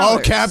 $3. Oh,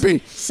 Cappy.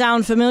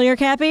 Sound familiar,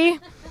 Cappy?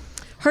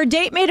 Her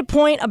date made a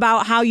point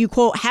about how you,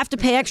 quote, have to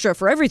pay extra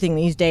for everything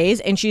these days.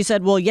 And she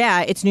said, well,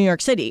 yeah, it's New York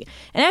City.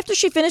 And after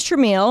she finished her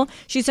meal,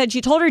 she said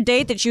she told her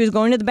date that she was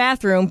going to the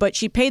bathroom, but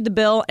she paid the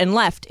bill and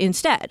left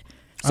instead.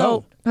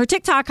 So her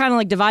TikTok kind of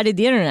like divided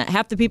the internet.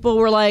 Half the people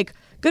were like,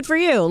 good for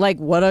you. Like,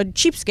 what a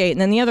cheapskate. And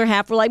then the other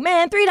half were like,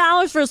 man,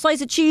 $3 for a slice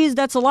of cheese,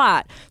 that's a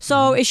lot.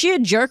 So is she a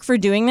jerk for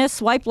doing this?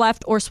 Swipe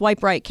left or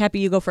swipe right?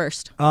 Cappy, you go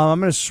first. I'm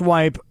going to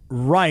swipe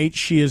right.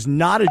 She is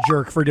not a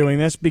jerk for doing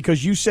this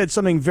because you said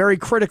something very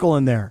critical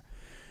in there.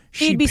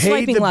 You'd be paid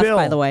swiping the left, bill.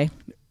 by the way.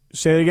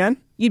 Say it again?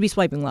 You'd be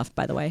swiping left,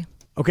 by the way.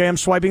 Okay, I'm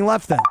swiping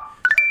left then.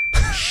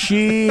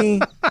 She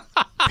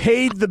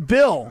paid the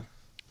bill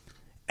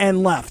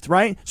and left,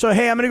 right? So,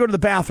 hey, I'm going to go to the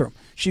bathroom.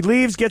 She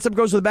leaves, gets up,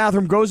 goes to the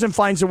bathroom, goes and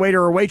finds a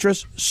waiter or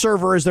waitress,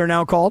 server as they're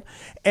now called,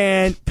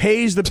 and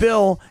pays the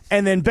bill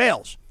and then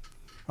bails.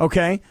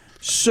 Okay?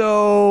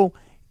 So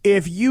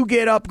if you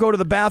get up, go to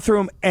the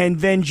bathroom, and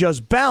then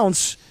just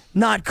bounce,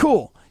 not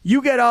cool.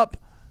 You get up,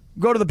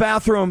 go to the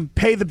bathroom,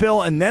 pay the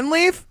bill, and then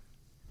leave?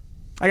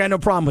 I got no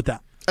problem with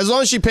that. As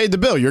long as she paid the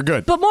bill, you're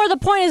good. But the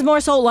point is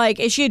more so like,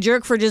 is she a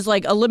jerk for just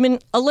like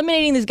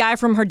eliminating this guy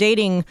from her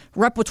dating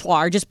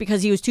repertoire just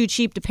because he was too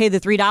cheap to pay the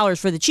 $3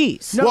 for the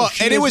cheese? No, well,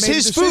 she and it has was made a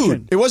his decision.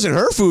 food. It wasn't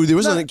her food. It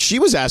wasn't like she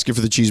was asking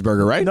for the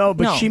cheeseburger, right? No,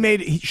 but she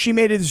made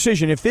a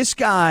decision. If this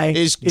guy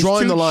is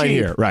drawing too the line cheap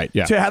here, right?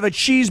 Yeah. to have a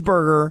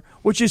cheeseburger,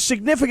 which is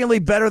significantly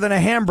better than a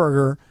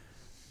hamburger.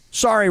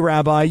 Sorry,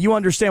 Rabbi, you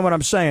understand what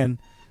I'm saying.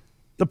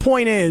 The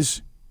point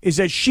is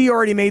that she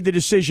already made the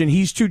decision.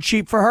 He's too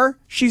cheap for her.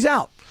 She's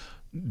out.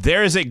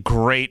 There is a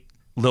great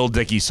Lil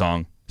Dicky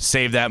song,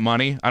 Save That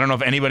Money. I don't know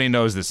if anybody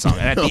knows this song.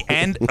 And at the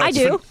end... I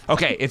do.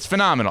 Okay, it's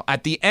phenomenal.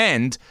 At the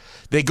end,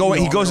 he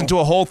goes into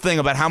a whole thing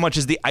about how much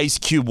is the ice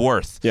cube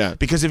worth. Yeah.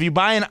 Because if you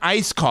buy an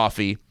iced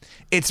coffee,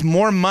 it's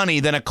more money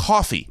than a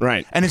coffee.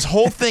 Right. And his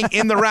whole thing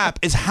in the rap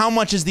is how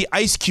much is the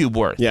ice cube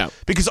worth. Yeah.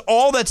 Because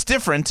all that's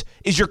different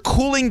is you're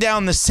cooling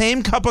down the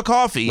same cup of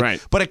coffee, Right.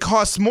 but it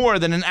costs more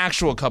than an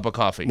actual cup of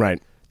coffee.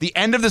 Right. The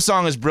end of the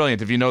song is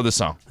brilliant if you know the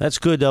song. that's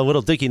good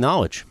little Dicky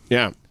knowledge.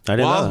 Yeah. I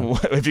didn't know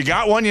that. Well, if you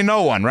got one, you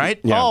know one, right?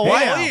 Yeah. Oh,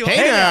 wow.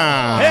 Hey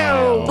now.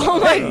 Oh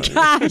my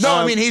gosh. No,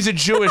 I mean, he's a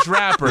Jewish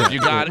rapper. If you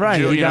got Right,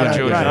 you got it,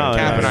 Jewish. right.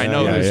 Cap and I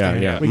know this.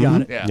 Yeah. We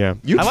got it. Yeah. Yeah.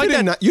 You'd I like fit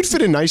in. that. You'd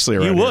fit in nicely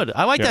around You here. would.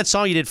 I like that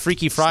song you did,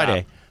 Freaky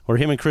Friday. Where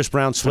him and Chris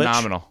Brown switch.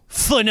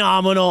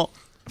 Phenomenal.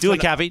 Do it,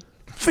 Cappy.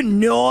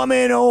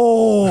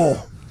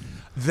 Phenomenal.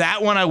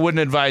 That one I wouldn't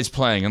advise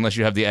playing unless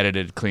you have the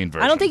edited, clean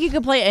version. I don't think you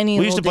could play any.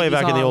 We used to play it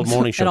back in the old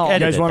morning show. You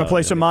guys want to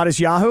play some Modest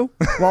Yahoo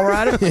while we're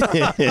at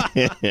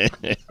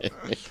it?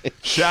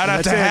 Shout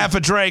out to Half a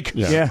Drake.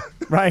 Yeah,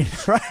 right.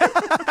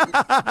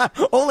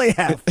 Only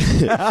half.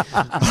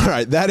 All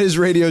right, that is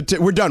Radio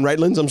We're done, right,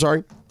 Linz? I'm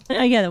sorry.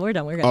 Yeah, we're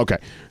done. We're good. Okay.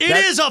 It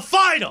is a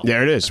final.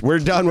 There it is. We're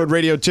done with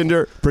Radio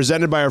Tinder,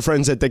 presented by our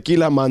friends at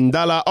Tequila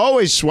Mandala.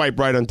 Always swipe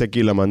right on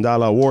Tequila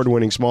Mandala,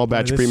 award-winning small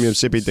batch premium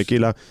sippy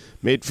tequila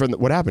made from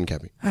what happened,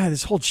 Cappy?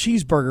 This whole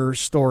cheeseburger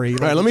story. All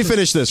right, let me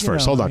finish this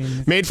first. Hold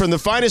on. Made from the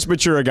finest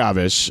mature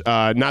agaves,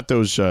 not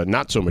those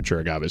not so mature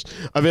agaves.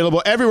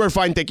 Available everywhere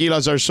fine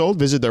tequilas are sold.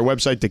 Visit their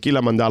website,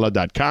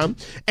 tequilamandala.com.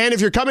 And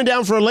if you're coming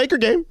down for a Laker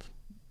game,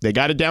 they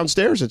got it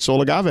downstairs at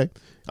Sol Agave.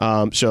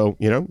 So,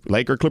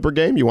 Laker Clipper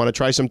game, you want to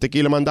try some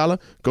Tequila Mandala?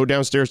 Go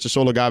downstairs to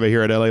Sol Agave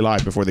here at LA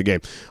Live before the game.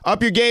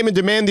 Up your game and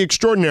demand the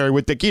extraordinary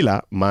with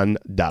Tequila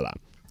Mandala.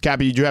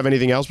 Cappy, did you have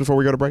anything else before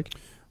we go to break?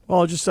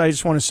 Well, I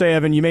just want to say,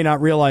 Evan, you may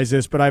not realize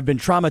this, but I've been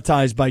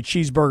traumatized by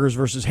cheeseburgers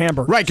versus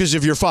hamburgers. Right, because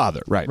of your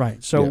father.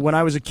 Right. So when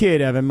I was a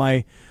kid, Evan,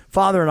 my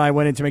father and I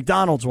went into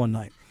McDonald's one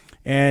night,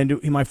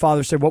 and my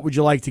father said, "What would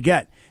you like to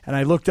get?" And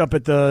I looked up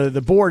at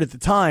the board at the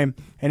time,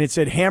 and it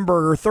said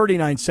hamburger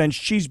 39 cents,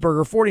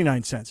 cheeseburger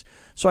 49 cents.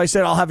 So I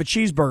said, I'll have a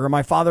cheeseburger.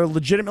 My father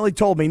legitimately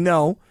told me,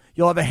 no,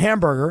 you'll have a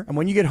hamburger, and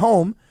when you get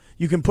home,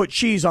 you can put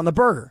cheese on the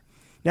burger.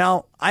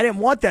 Now, I didn't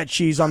want that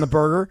cheese on the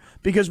burger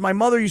because my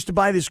mother used to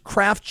buy this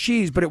Kraft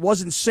cheese, but it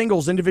wasn't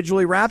singles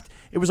individually wrapped.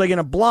 It was like in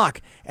a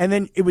block, and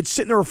then it would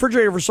sit in the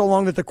refrigerator for so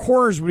long that the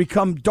corners would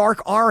become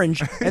dark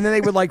orange, and then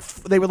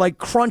they would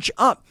crunch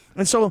up.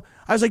 And so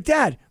I was like,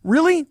 Dad,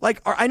 really?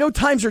 Like, I know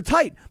times are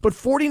tight, but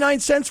 49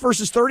 cents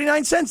versus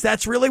 39 cents,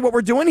 that's really what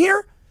we're doing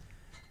here?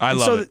 I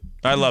love it.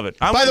 I love it.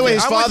 By the way,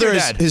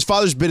 his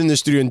father's been in the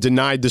studio and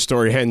denied the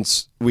story,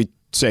 hence we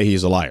say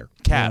he's a liar.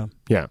 Cat.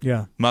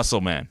 Yeah.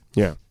 Muscle man.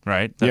 Yeah.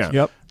 Right?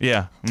 Yep.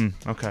 Yeah.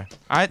 Okay.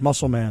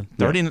 Muscle man.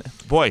 30.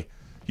 Boy,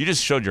 you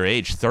just showed your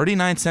age.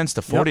 39 cents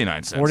to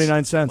 49 cents.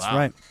 49 cents, wow.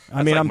 right.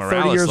 That's like I'm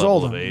 30 years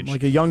old. I'm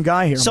like a young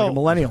guy here. I'm like a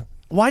millennial.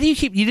 Why do you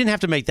didn't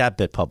have to make that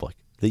bit public?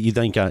 That you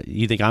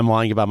think I'm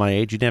lying about my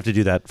age? You didn't have to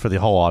do that for the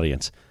whole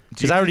audience.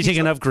 Because I already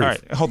taken enough grief. All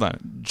right, hold on.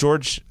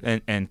 George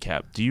and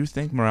Cap, do you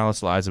think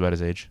Morales lies about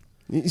his age?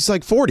 He's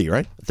like 40,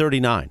 right?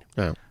 39.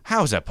 Yeah.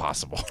 How is that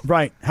possible?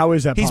 Right. How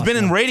is that possible? He's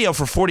been in radio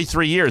for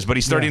 43 years, but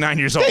he's 39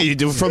 years old. Yeah, you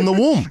do it from the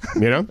womb,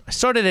 I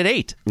started at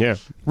 8. Yeah.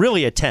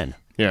 Really at 10.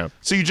 Yeah.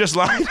 So you just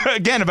lied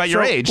again about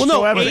your age. Well,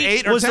 no, so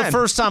 8 was 10? the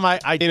first time I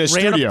in a ran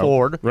studio. a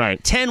board.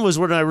 Right. 10 was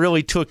when I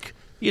really took,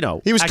 he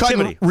was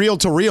activity. cutting reel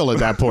to reel at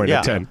that point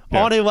at 10.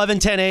 Yeah. On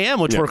 11:10 a.m.,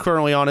 which we're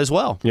currently on as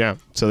well. Yeah.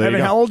 So there Evan,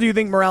 you go. how old do you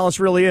think Morales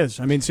really is?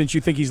 I mean, since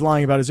you think he's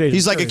lying about his age.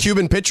 He's like a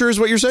Cuban pitcher is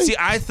what you're saying? See,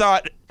 I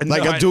thought...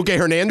 Like a Duque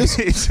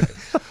Hernandez?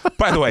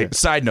 By the way,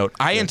 side note,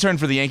 I interned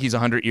for the Yankees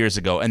 100 years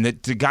ago, and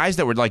the guys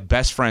that were like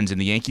best friends in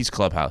the Yankees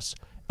clubhouse,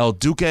 El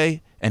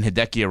Duque and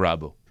Hideki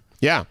Arabu.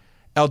 Yeah.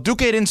 El Duque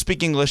didn't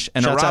speak English,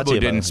 and Shouts out to Arabu you, by the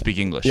didn't way. speak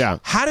English. Yeah.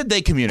 How did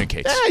they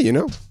communicate?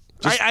 Yeah,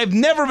 I've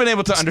never been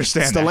able to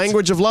understand It's the that.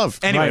 language of love.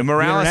 Anyway, Right.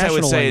 Morales, I would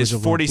International say, is language of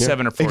love.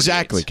 47 or 48.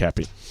 Exactly,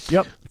 Cappy.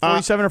 Yep.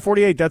 47 or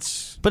 48.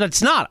 That's. But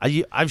it's not.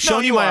 I've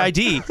shown you my are.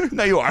 ID.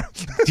 No, you are.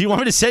 Do you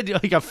want me to send you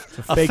like a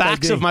fake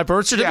fax ID. of my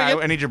birth certificate?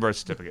 Yeah, I need your birth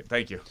certificate.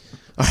 Thank you.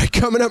 All right,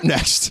 coming up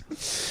next.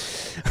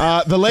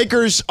 The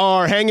Lakers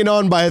are hanging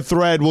on by a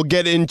thread. We'll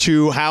get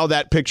into how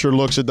that picture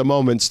looks at the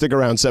moment. Stick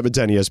around,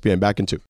 710 ESPN. Back in 2.